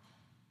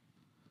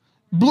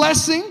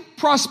 Blessing,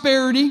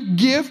 prosperity,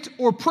 gift,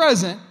 or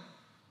present,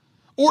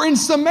 or in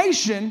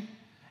summation,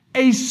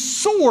 a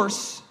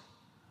source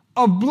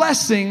of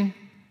blessing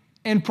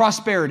and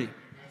prosperity.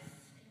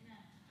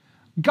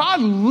 God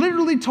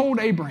literally told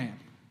Abraham,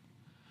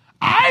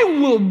 I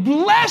will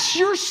bless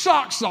your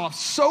socks off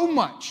so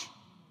much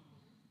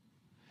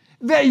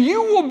that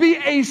you will be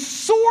a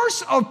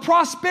source of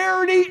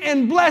prosperity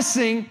and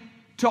blessing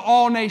to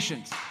all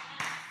nations.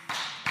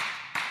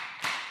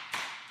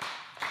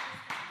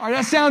 All right,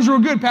 that sounds real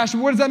good, Pastor.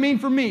 What does that mean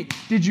for me?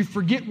 Did you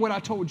forget what I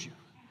told you?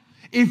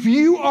 If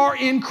you are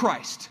in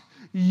Christ,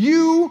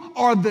 you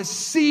are the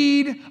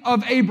seed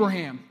of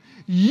Abraham.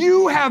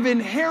 You have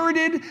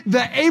inherited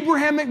the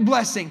Abrahamic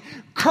blessing.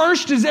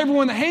 Cursed is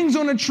everyone that hangs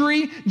on a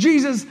tree.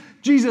 Jesus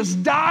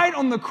died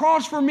on the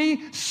cross for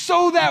me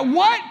so that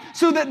what?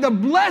 So that the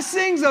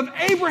blessings of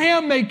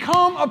Abraham may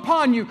come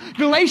upon you.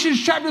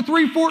 Galatians chapter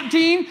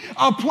 3:14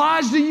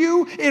 applies to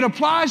you. It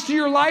applies to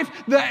your life.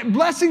 The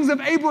blessings of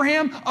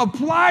Abraham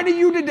apply to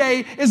you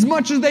today as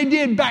much as they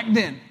did back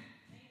then.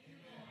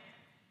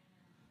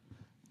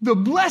 The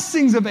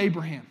blessings of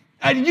Abraham.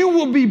 And you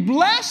will be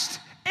blessed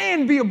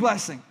and be a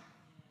blessing.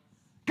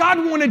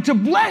 God wanted to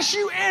bless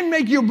you and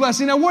make you a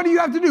blessing. Now, what do you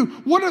have to do?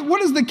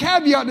 What is the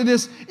caveat to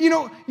this?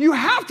 You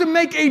have to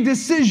make a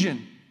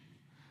decision.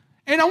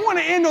 And I want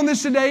to end on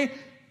this today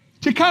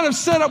to kind of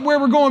set up where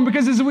we're going,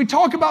 because as we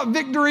talk about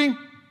victory,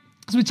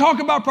 as we talk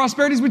about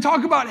prosperity, as we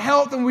talk about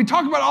health, and we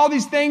talk about all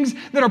these things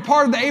that are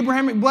part of the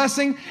Abrahamic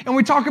blessing, and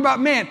we talk about,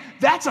 man,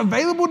 that's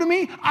available to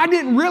me. I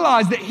didn't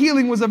realize that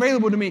healing was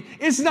available to me.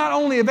 It's not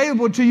only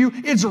available to you,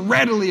 it's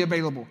readily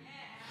available.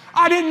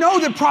 I didn't know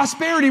that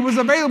prosperity was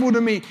available to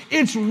me.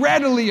 It's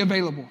readily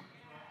available.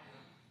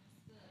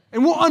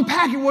 And we'll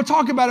unpack it, we'll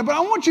talk about it, but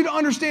I want you to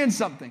understand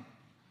something.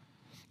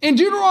 In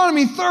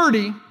Deuteronomy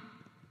 30,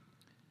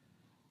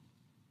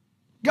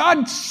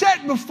 God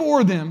set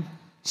before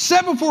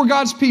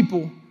God's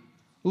people,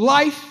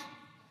 life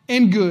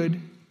and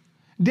good,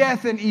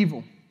 death and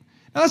evil.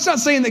 Now, that's not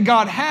saying that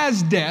God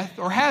has death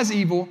or has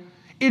evil.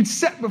 It's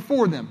set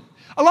before them.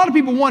 A lot of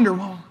people wonder,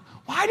 well,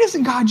 why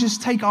doesn't God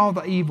just take all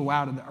the evil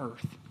out of the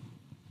earth?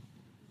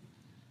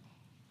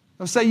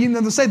 They'll say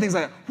things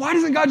like that. Why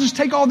doesn't God just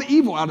take all the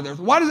evil out of the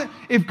earth?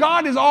 If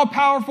God is all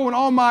powerful and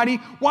almighty,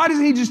 why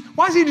doesn't he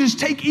just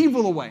take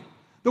evil away?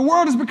 The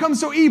world has become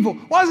so evil.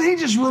 Why doesn't he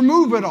just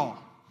remove it all?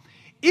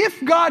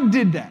 If God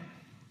did that,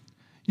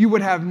 you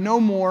would have no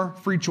more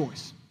free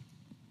choice.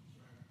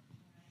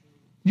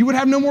 You would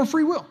have no more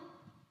free will.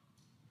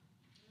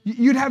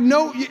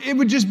 It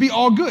would just be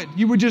all good.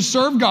 You would just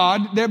serve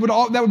God. That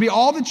would be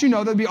all that you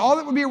know. That would be all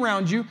that would be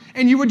around you,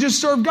 and you would just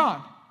serve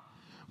God.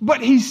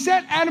 But he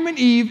set Adam and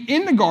Eve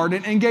in the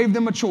garden and gave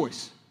them a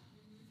choice.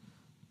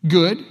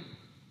 Good,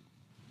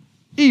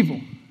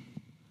 evil.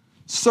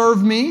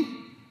 Serve me.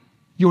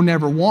 You'll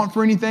never want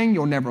for anything.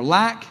 You'll never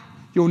lack.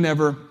 You'll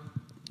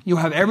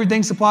have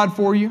everything supplied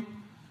for you.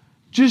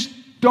 Just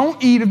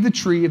don't eat of the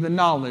tree of the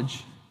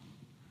knowledge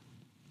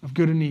of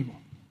good and evil.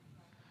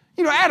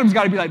 Adam's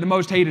got to be like the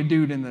most hated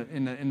dude in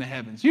the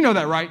heavens. You know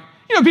that, right?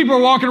 People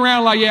are walking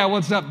around like, yeah,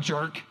 what's up,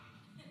 jerk?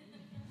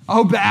 I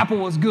hope the apple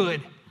was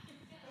good.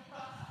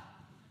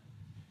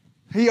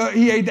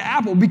 He ate the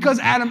apple. Because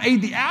Adam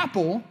ate the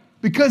apple,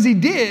 because he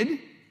did,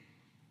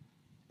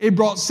 it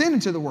brought sin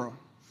into the world.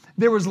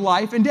 There was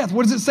life and death.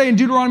 What does it say in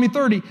Deuteronomy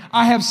 30?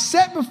 I have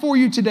set before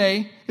you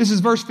today, this is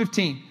verse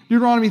 15,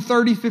 Deuteronomy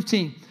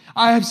 30:15.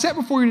 I have set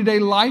before you today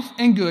life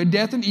and good,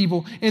 death and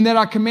evil, and that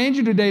I command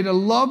you today to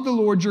love the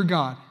Lord your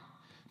God,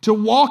 to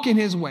walk in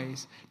his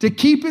ways, to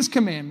keep his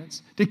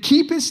commandments, to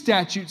keep his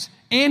statutes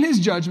and his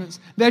judgments,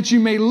 that you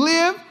may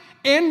live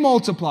and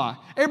multiply.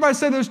 Everybody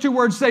say those two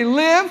words. Say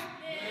live.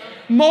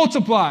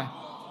 Multiply.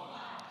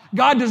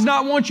 God does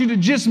not want you to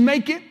just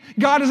make it.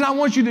 God does not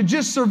want you to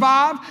just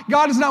survive.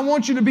 God does not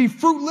want you to be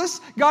fruitless.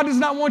 God does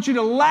not want you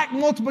to lack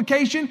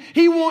multiplication.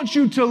 He wants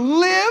you to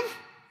live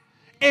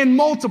and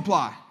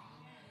multiply.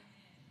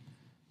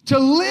 To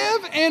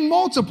live and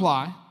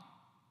multiply.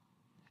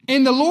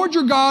 And the Lord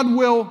your God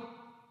will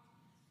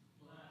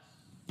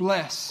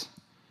bless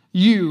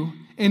you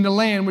in the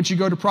land which you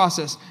go to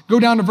possess. Go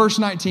down to verse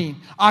 19.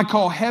 I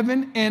call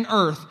heaven and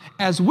earth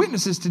as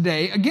witnesses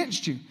today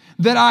against you,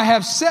 that I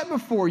have set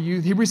before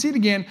you, here we see it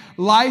again,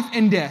 life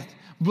and death,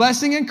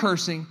 blessing and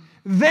cursing.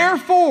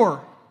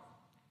 Therefore,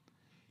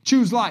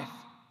 choose life.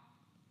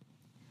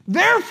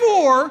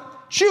 Therefore,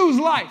 choose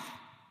life.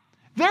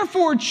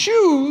 Therefore,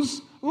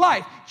 choose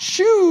life.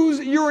 Choose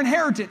your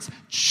inheritance.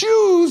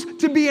 Choose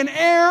to be an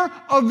heir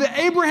of the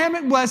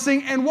Abrahamic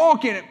blessing and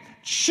walk in it.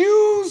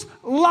 Choose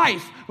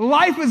life.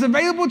 Life is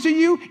available to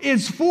you.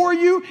 It's for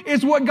you.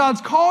 It's what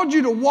God's called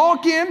you to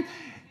walk in.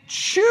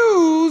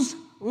 Choose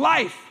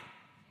life.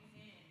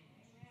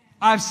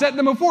 I've set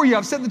them before you.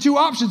 I've set the two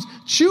options.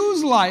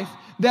 Choose life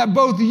that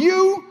both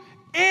you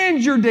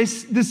and your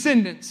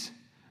descendants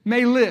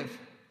may live.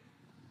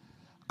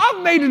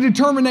 I've made a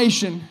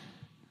determination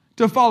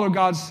to follow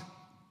God's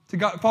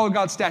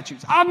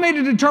statutes. I've made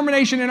a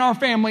determination in our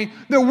family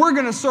that we're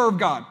going to serve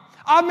God.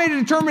 I've made a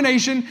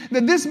determination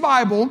that this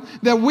Bible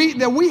that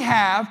we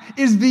have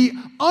is the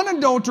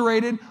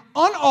unadulterated,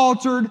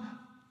 unaltered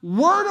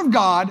Word of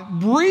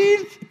God,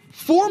 breathed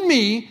for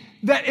me,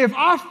 that if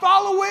I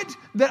follow it,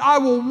 that I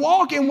will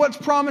walk in what's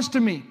promised to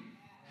me.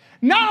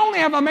 Not only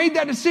have I made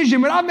that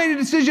decision, but I've made a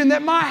decision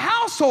that my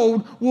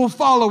household will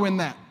follow in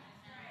that.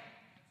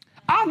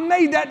 I've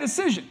made that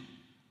decision.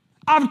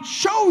 I've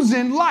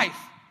chosen life.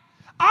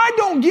 I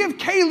don't give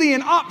Kaylee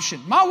an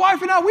option. My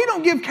wife and I, we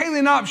don't give Kaylee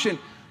an option.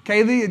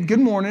 Kaylee, good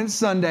morning. It's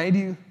Sunday.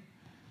 Do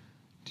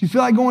you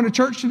feel like going to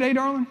church today,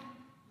 darling?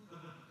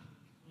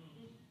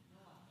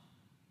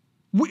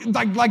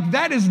 Like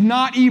that is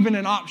not even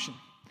an option.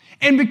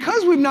 And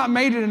because we've not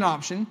made it an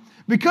option,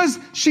 because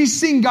she's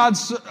seen God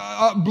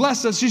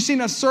bless us, she's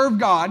seen us serve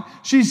God,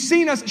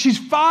 she's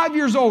 5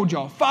 years old,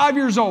 y'all, 5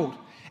 years old.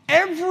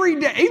 Every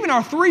day, even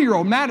our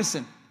 3-year-old,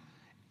 Madison,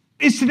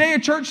 is today a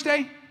church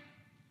day?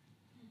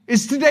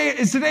 Is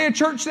today a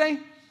church day?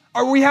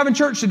 Are we having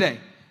church today?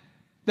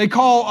 They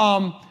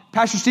call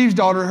Pastor Steve's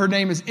daughter, her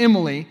name is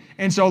Emily,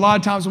 and so a lot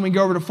of times when we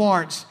go over to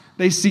Florence,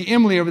 they see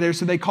Emily over there,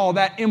 so they call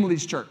that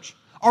Emily's church.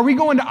 Are we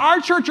going to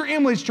our church or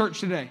Emily's church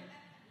today?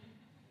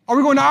 Are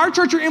we going to our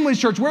church or Emily's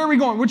church? Where are we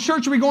going? Which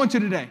church are we going to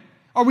today?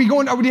 Do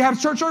you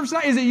have church service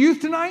tonight? Is it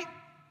youth tonight?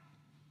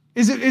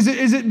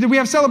 Do we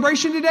have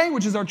celebration today,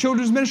 which is our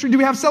children's ministry? Do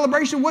we have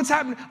celebration? What's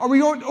happening? Are we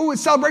going,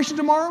 it's celebration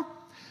tomorrow?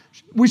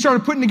 We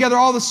started putting together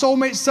all the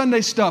Soulmate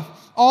Sunday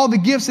stuff, all the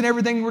gifts and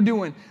everything we're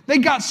doing. They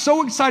got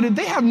so excited.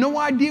 They have no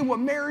idea what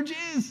marriage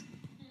is.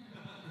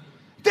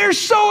 They're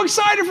so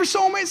excited for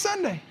Soulmate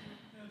Sunday.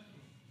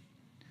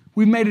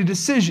 We've made a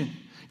decision.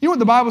 You know what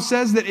the Bible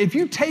says? That if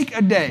you take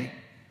a day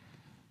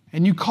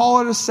and you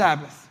call it a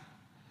Sabbath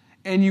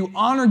and you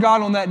honor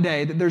God on that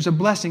day, that there's a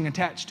blessing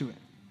attached to it.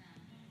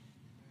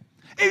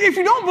 If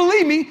you don't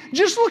believe me,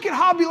 just look at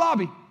Hobby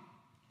Lobby.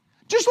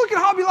 Just look at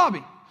Hobby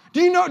Lobby.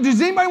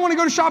 Does anybody want to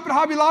go to shop at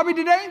Hobby Lobby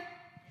today?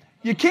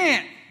 You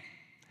can't.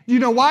 Do you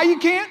know why you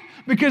can't?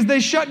 Because they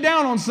shut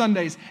down on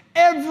Sundays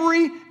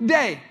every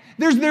day.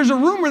 There's a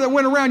rumor that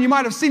went around, you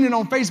might have seen it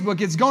on Facebook,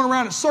 it's gone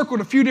around, it's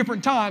circled a few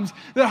different times,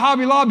 that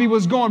Hobby Lobby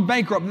was going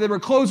bankrupt, they were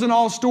closing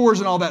all stores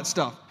and all that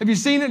stuff. Have you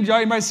seen it? Did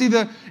anybody see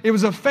it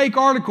was a fake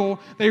article,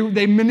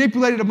 they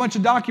manipulated a bunch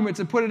of documents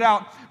and put it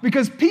out,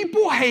 because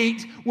people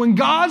hate when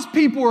God's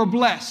people are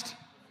blessed.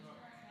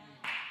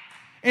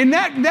 And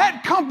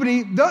that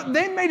company,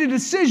 they made a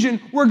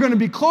decision, we're going to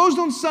be closed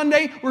on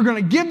Sunday, we're going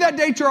to give that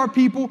day to our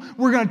people,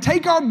 we're going to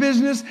take our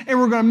business, and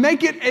we're going to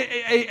make it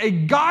a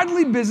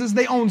godly business.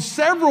 They own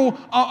several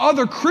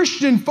other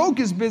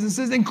Christian-focused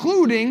businesses,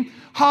 including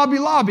Hobby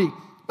Lobby.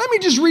 Let me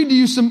just read to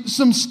you some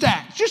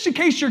stats, just in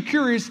case you're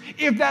curious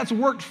if that's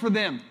worked for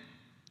them.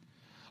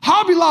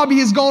 Hobby Lobby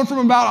has gone from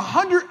about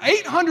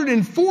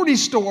 840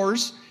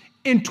 stores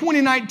in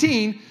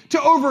 2019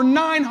 to over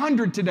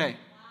 900 today.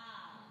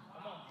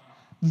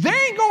 They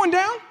ain't going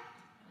down.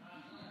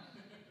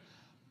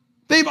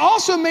 They've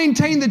also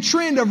maintained the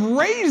trend of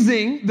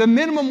raising the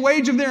minimum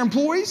wage of their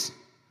employees,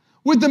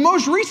 with the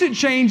most recent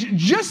change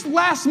just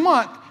last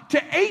month to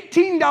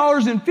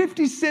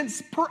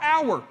 $18.50 per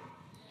hour.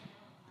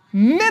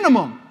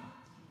 Minimum.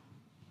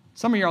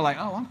 Some of you are like,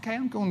 oh, okay,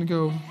 I'm going to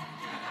go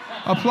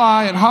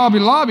apply at Hobby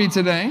Lobby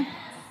today.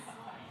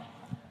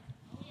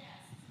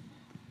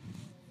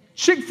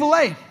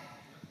 Chick-fil-A.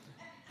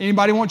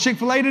 Anybody want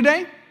Chick-fil-A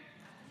today?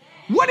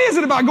 What is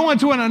it about going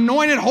to an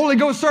anointed Holy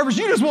Ghost service?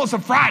 You just want some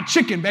fried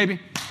chicken, baby.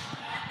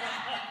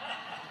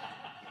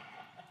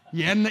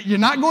 Yeah, you're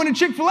not going to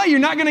Chick-fil-A. You're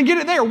not going to get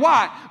it there.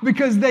 Why?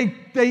 Because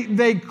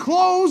they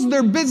close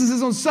their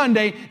businesses on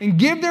Sunday and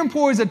give their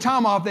employees a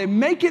time off. They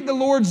make it the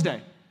Lord's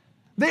Day.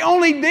 They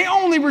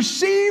only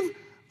receive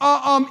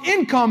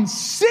income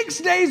 6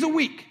 days a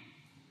week.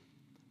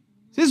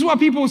 This is why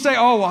people will say,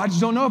 oh, well, I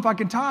just don't know if I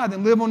can tithe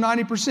and live on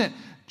 90%.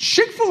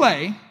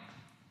 Chick-fil-A,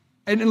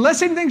 and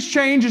unless anything's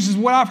changed, this is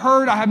what I've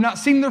heard. I have not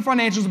seen their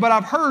financials, but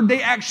I've heard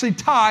they actually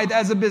tithe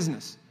as a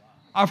business.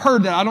 I've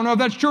heard that. I don't know if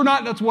that's true or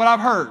not. That's what I've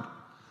heard.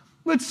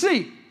 Let's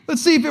see.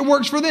 Let's see if it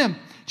works for them.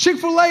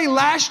 Chick-fil-A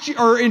last year,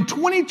 or in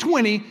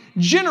 2020,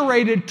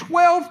 generated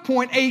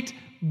 $12.8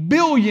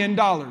 billion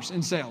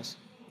in sales.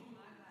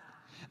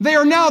 They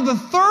are now the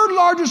third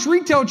largest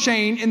retail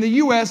chain in the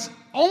U.S.,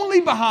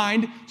 only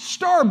behind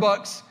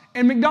Starbucks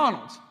and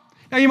McDonald's.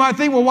 Now you might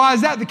think, well, why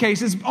is that the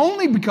case? It's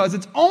only because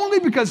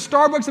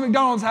Starbucks and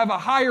McDonald's have a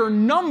higher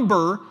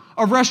number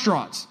of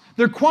restaurants.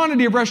 Their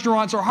quantity of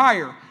restaurants are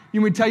higher.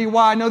 You want me to tell you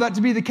why I know that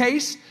to be the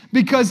case?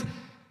 Because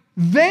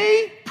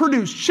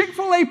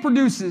Chick-fil-A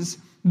produces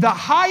the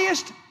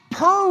highest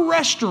per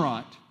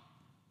restaurant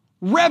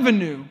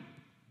revenue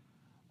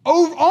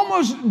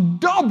almost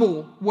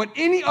double what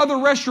any other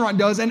restaurant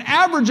does, an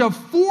average of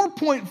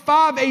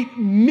 $4.58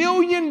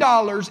 million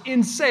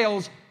in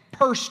sales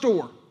per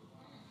store.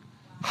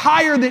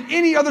 Higher than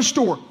any other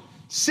store.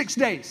 6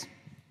 days.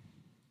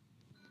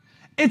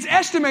 It's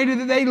estimated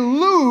that they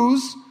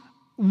lose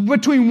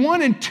between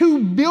 $1 and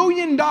 $2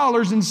 billion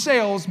in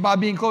sales by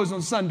being closed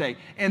on Sunday,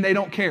 and they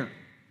don't care.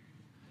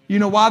 You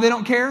know why they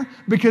don't care?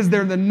 Because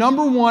they're the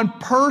number one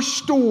per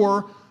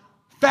store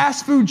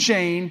fast food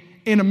chain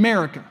in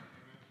America.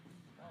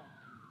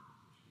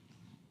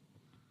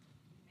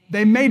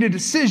 They made a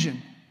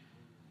decision.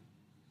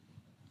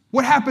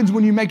 What happens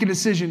when you make a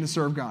decision to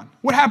serve God?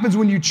 What happens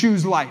when you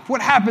choose life?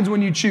 What happens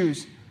when you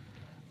choose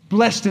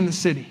blessed in the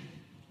city,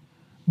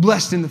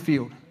 blessed in the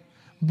field,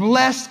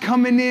 blessed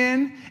coming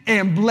in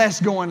and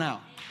blessed going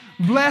out?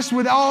 Blessed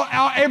with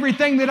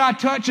everything that I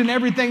touch and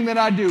everything that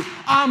I do.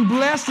 I'm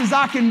blessed as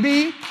I can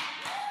be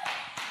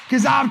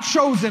because I've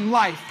chosen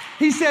life.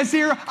 He says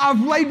here,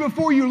 I've laid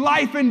before you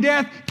life and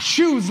death.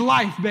 Choose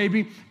life,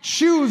 baby.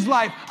 Choose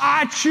life.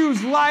 I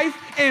choose life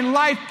and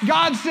life.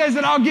 God says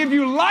that I'll give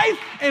you life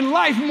and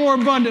life more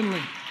abundantly.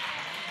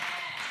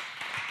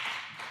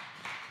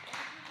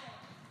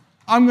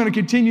 I'm going to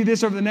continue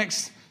this over the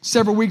next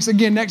several weeks.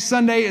 Again, next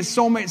Sunday is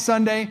Soulmate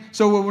Sunday,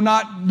 so we will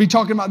not be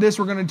talking about this.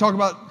 We're going to talk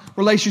about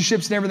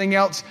relationships and everything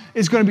else.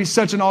 It's going to be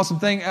such an awesome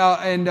thing,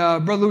 and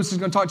Brother Lewis is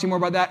going to talk to you more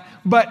about that.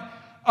 But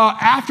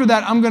after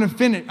that, I'm going to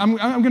finish. I'm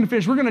going to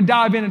finish. We're going to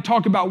dive in and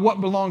talk about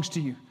what belongs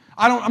to you.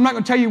 I'm not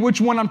going to tell you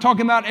which one I'm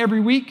talking about every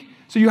week,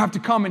 so you have to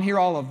come and hear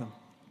all of them.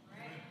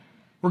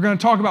 We're going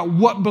to talk about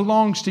what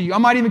belongs to you. I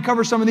might even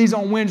cover some of these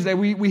on Wednesday.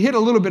 We hit a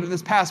little bit of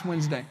this past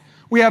Wednesday.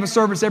 We have a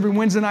service every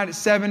Wednesday night at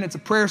 7. It's a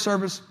prayer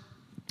service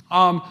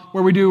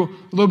where we do a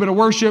little bit of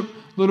worship,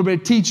 a little bit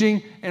of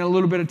teaching, and a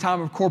little bit of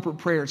time of corporate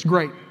prayer. It's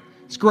great.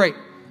 It's great.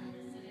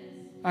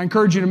 I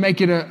encourage you to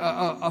make it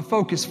a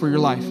focus for your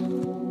life.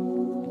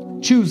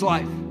 Choose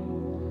life.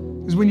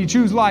 Because when you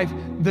choose life,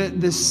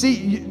 the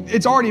seed,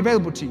 it's already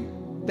available to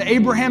you. The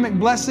Abrahamic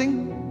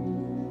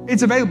blessing,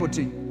 it's available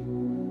to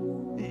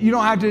you. You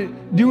don't have to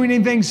do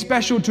anything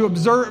special to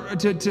observe,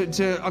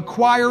 to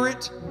acquire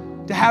it,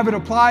 to have it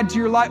applied to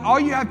your life. All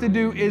you have to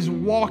do is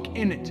walk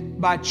in it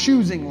by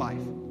choosing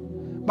life,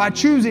 by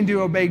choosing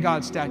to obey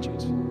God's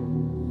statutes,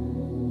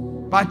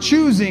 by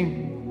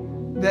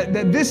choosing that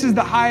this is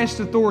the highest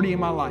authority in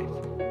my life.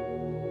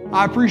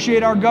 I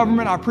appreciate our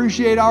government. I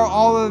appreciate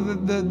all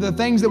of the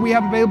things that we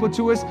have available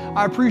to us.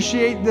 I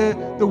appreciate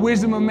the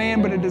wisdom of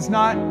man, but it does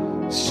not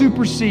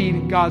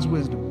supersede God's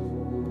wisdom.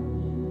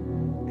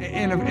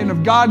 And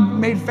if God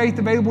made faith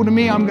available to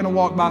me, I'm going to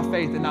walk by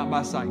faith and not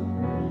by sight.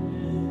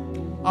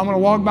 I'm going to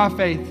walk by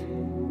faith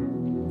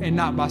and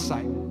not by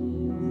sight.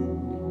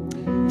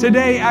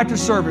 Today, after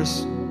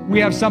service, we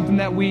have something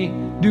that we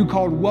do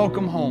called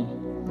Welcome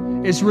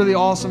Home. It's really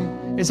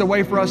awesome. It's a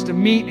way for us to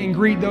meet and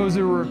greet those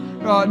who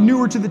are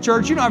newer to the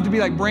church. You don't have to be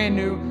like brand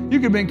new. You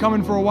could have been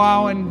coming for a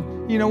while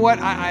and you know what?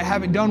 I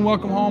haven't done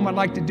Welcome Home. I'd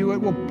like to do it.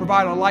 We'll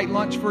provide a light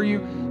lunch for you.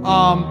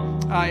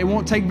 It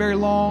won't take very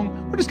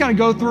long. We're just going to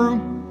go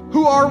through.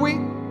 Who are we?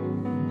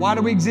 Why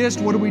do we exist?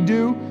 What do we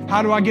do?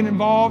 How do I get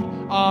involved?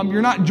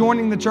 You're not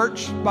joining the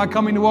church by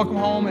coming to Welcome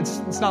Home.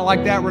 It's not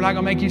like that. We're not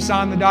going to make you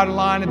sign the dotted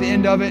line at the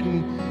end of it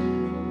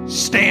and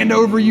stand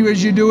over you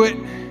as you do it.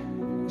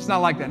 It's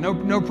not like that.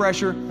 No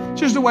pressure. It's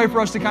just a way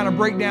for us to kind of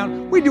break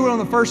down. We do it on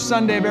the first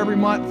Sunday of every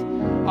month,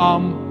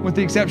 with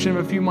the exception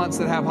of a few months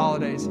that have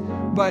holidays.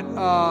 But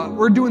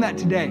we're doing that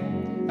today.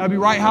 I'll be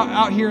right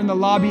out here in the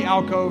lobby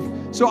alcove.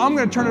 So I'm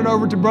going to turn it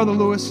over to Brother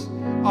Lewis.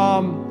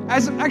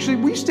 Actually,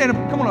 will you stand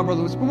up? Come on up,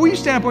 Brother Lewis. But will you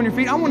stand up on your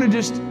feet? I want to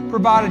just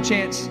provide a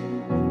chance.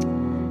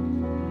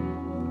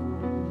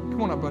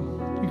 Come on up, bud.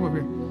 You come up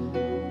here.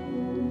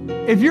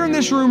 If you're in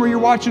this room or you're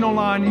watching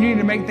online and you need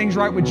to make things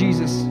right with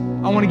Jesus,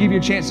 I want to give you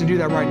a chance to do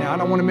that right now. I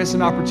don't want to miss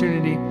an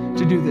opportunity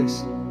to do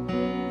this.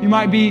 You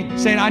might be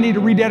saying, I need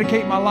to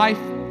rededicate my life.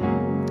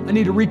 I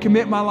need to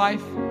recommit my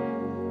life.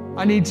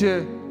 I need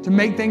to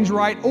make things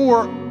right.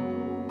 Or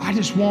I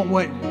just want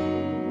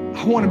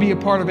to be a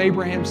part of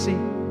Abraham's seed.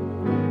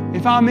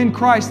 If I'm in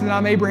Christ, then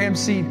I'm Abraham's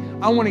seed.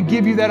 I want to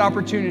give you that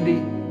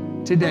opportunity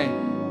today.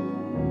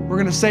 We're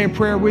going to say a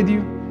prayer with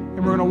you, and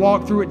we're going to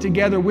walk through it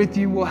together with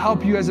you. We'll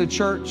help you as a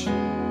church.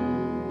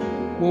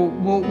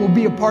 We'll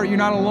be a part. You're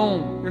not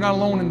alone. You're not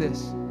alone in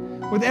this.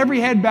 With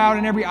every head bowed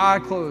and every eye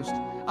closed,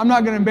 I'm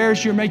not going to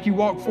embarrass you or make you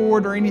walk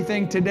forward or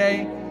anything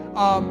today.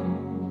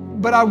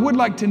 But I would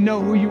like to know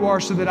who you are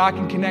so that I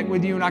can connect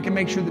with you and I can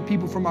make sure that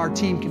people from our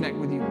team connect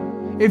with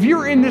you. If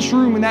you're in this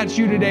room and that's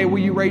you today, will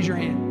you raise your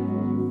hand?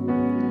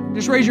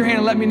 Just raise your hand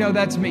and let me know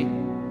that's me.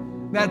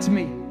 That's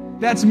me.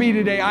 That's me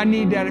today. I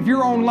need that. If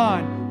you're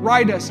online,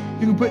 write us.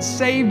 You can put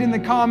saved in the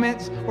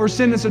comments or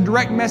send us a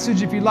direct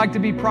message if you'd like to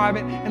be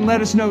private and let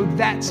us know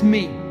that's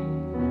me.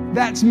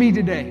 That's me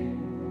today.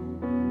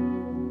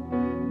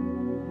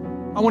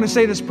 I want to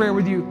say this prayer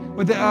with you.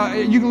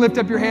 You can lift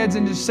up your heads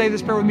and just say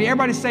this prayer with me.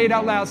 Everybody say it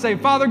out loud. Say,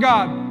 Father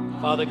God,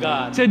 Father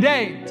God,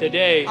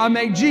 today I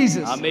make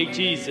Jesus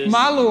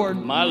my Lord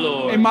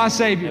and my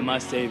Savior.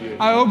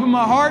 I open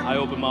my heart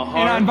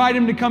and I invite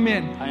Him to come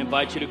in.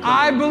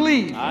 I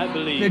believe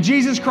that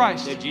Jesus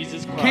Christ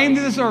came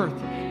to this earth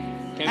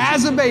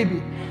as a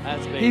baby.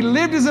 He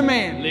lived as a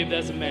man.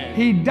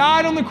 He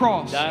died on the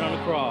cross.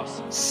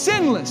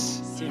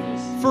 Sinless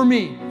for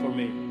me.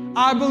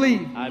 I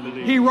believe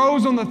He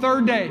rose on the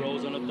third day.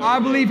 I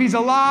believe He's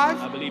alive.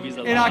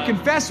 And I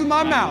confess with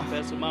my mouth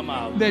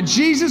that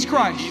Jesus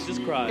Christ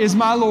is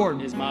my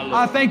Lord.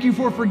 I thank You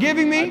for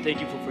forgiving me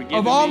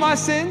of all my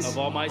sins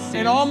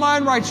and all my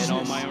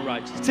unrighteousness.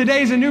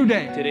 Today's a new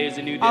day.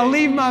 I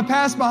leave my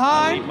past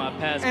behind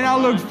and I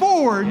look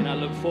forward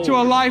to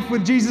a life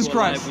with Jesus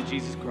Christ.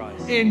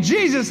 In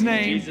Jesus'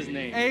 name,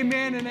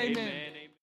 amen and amen.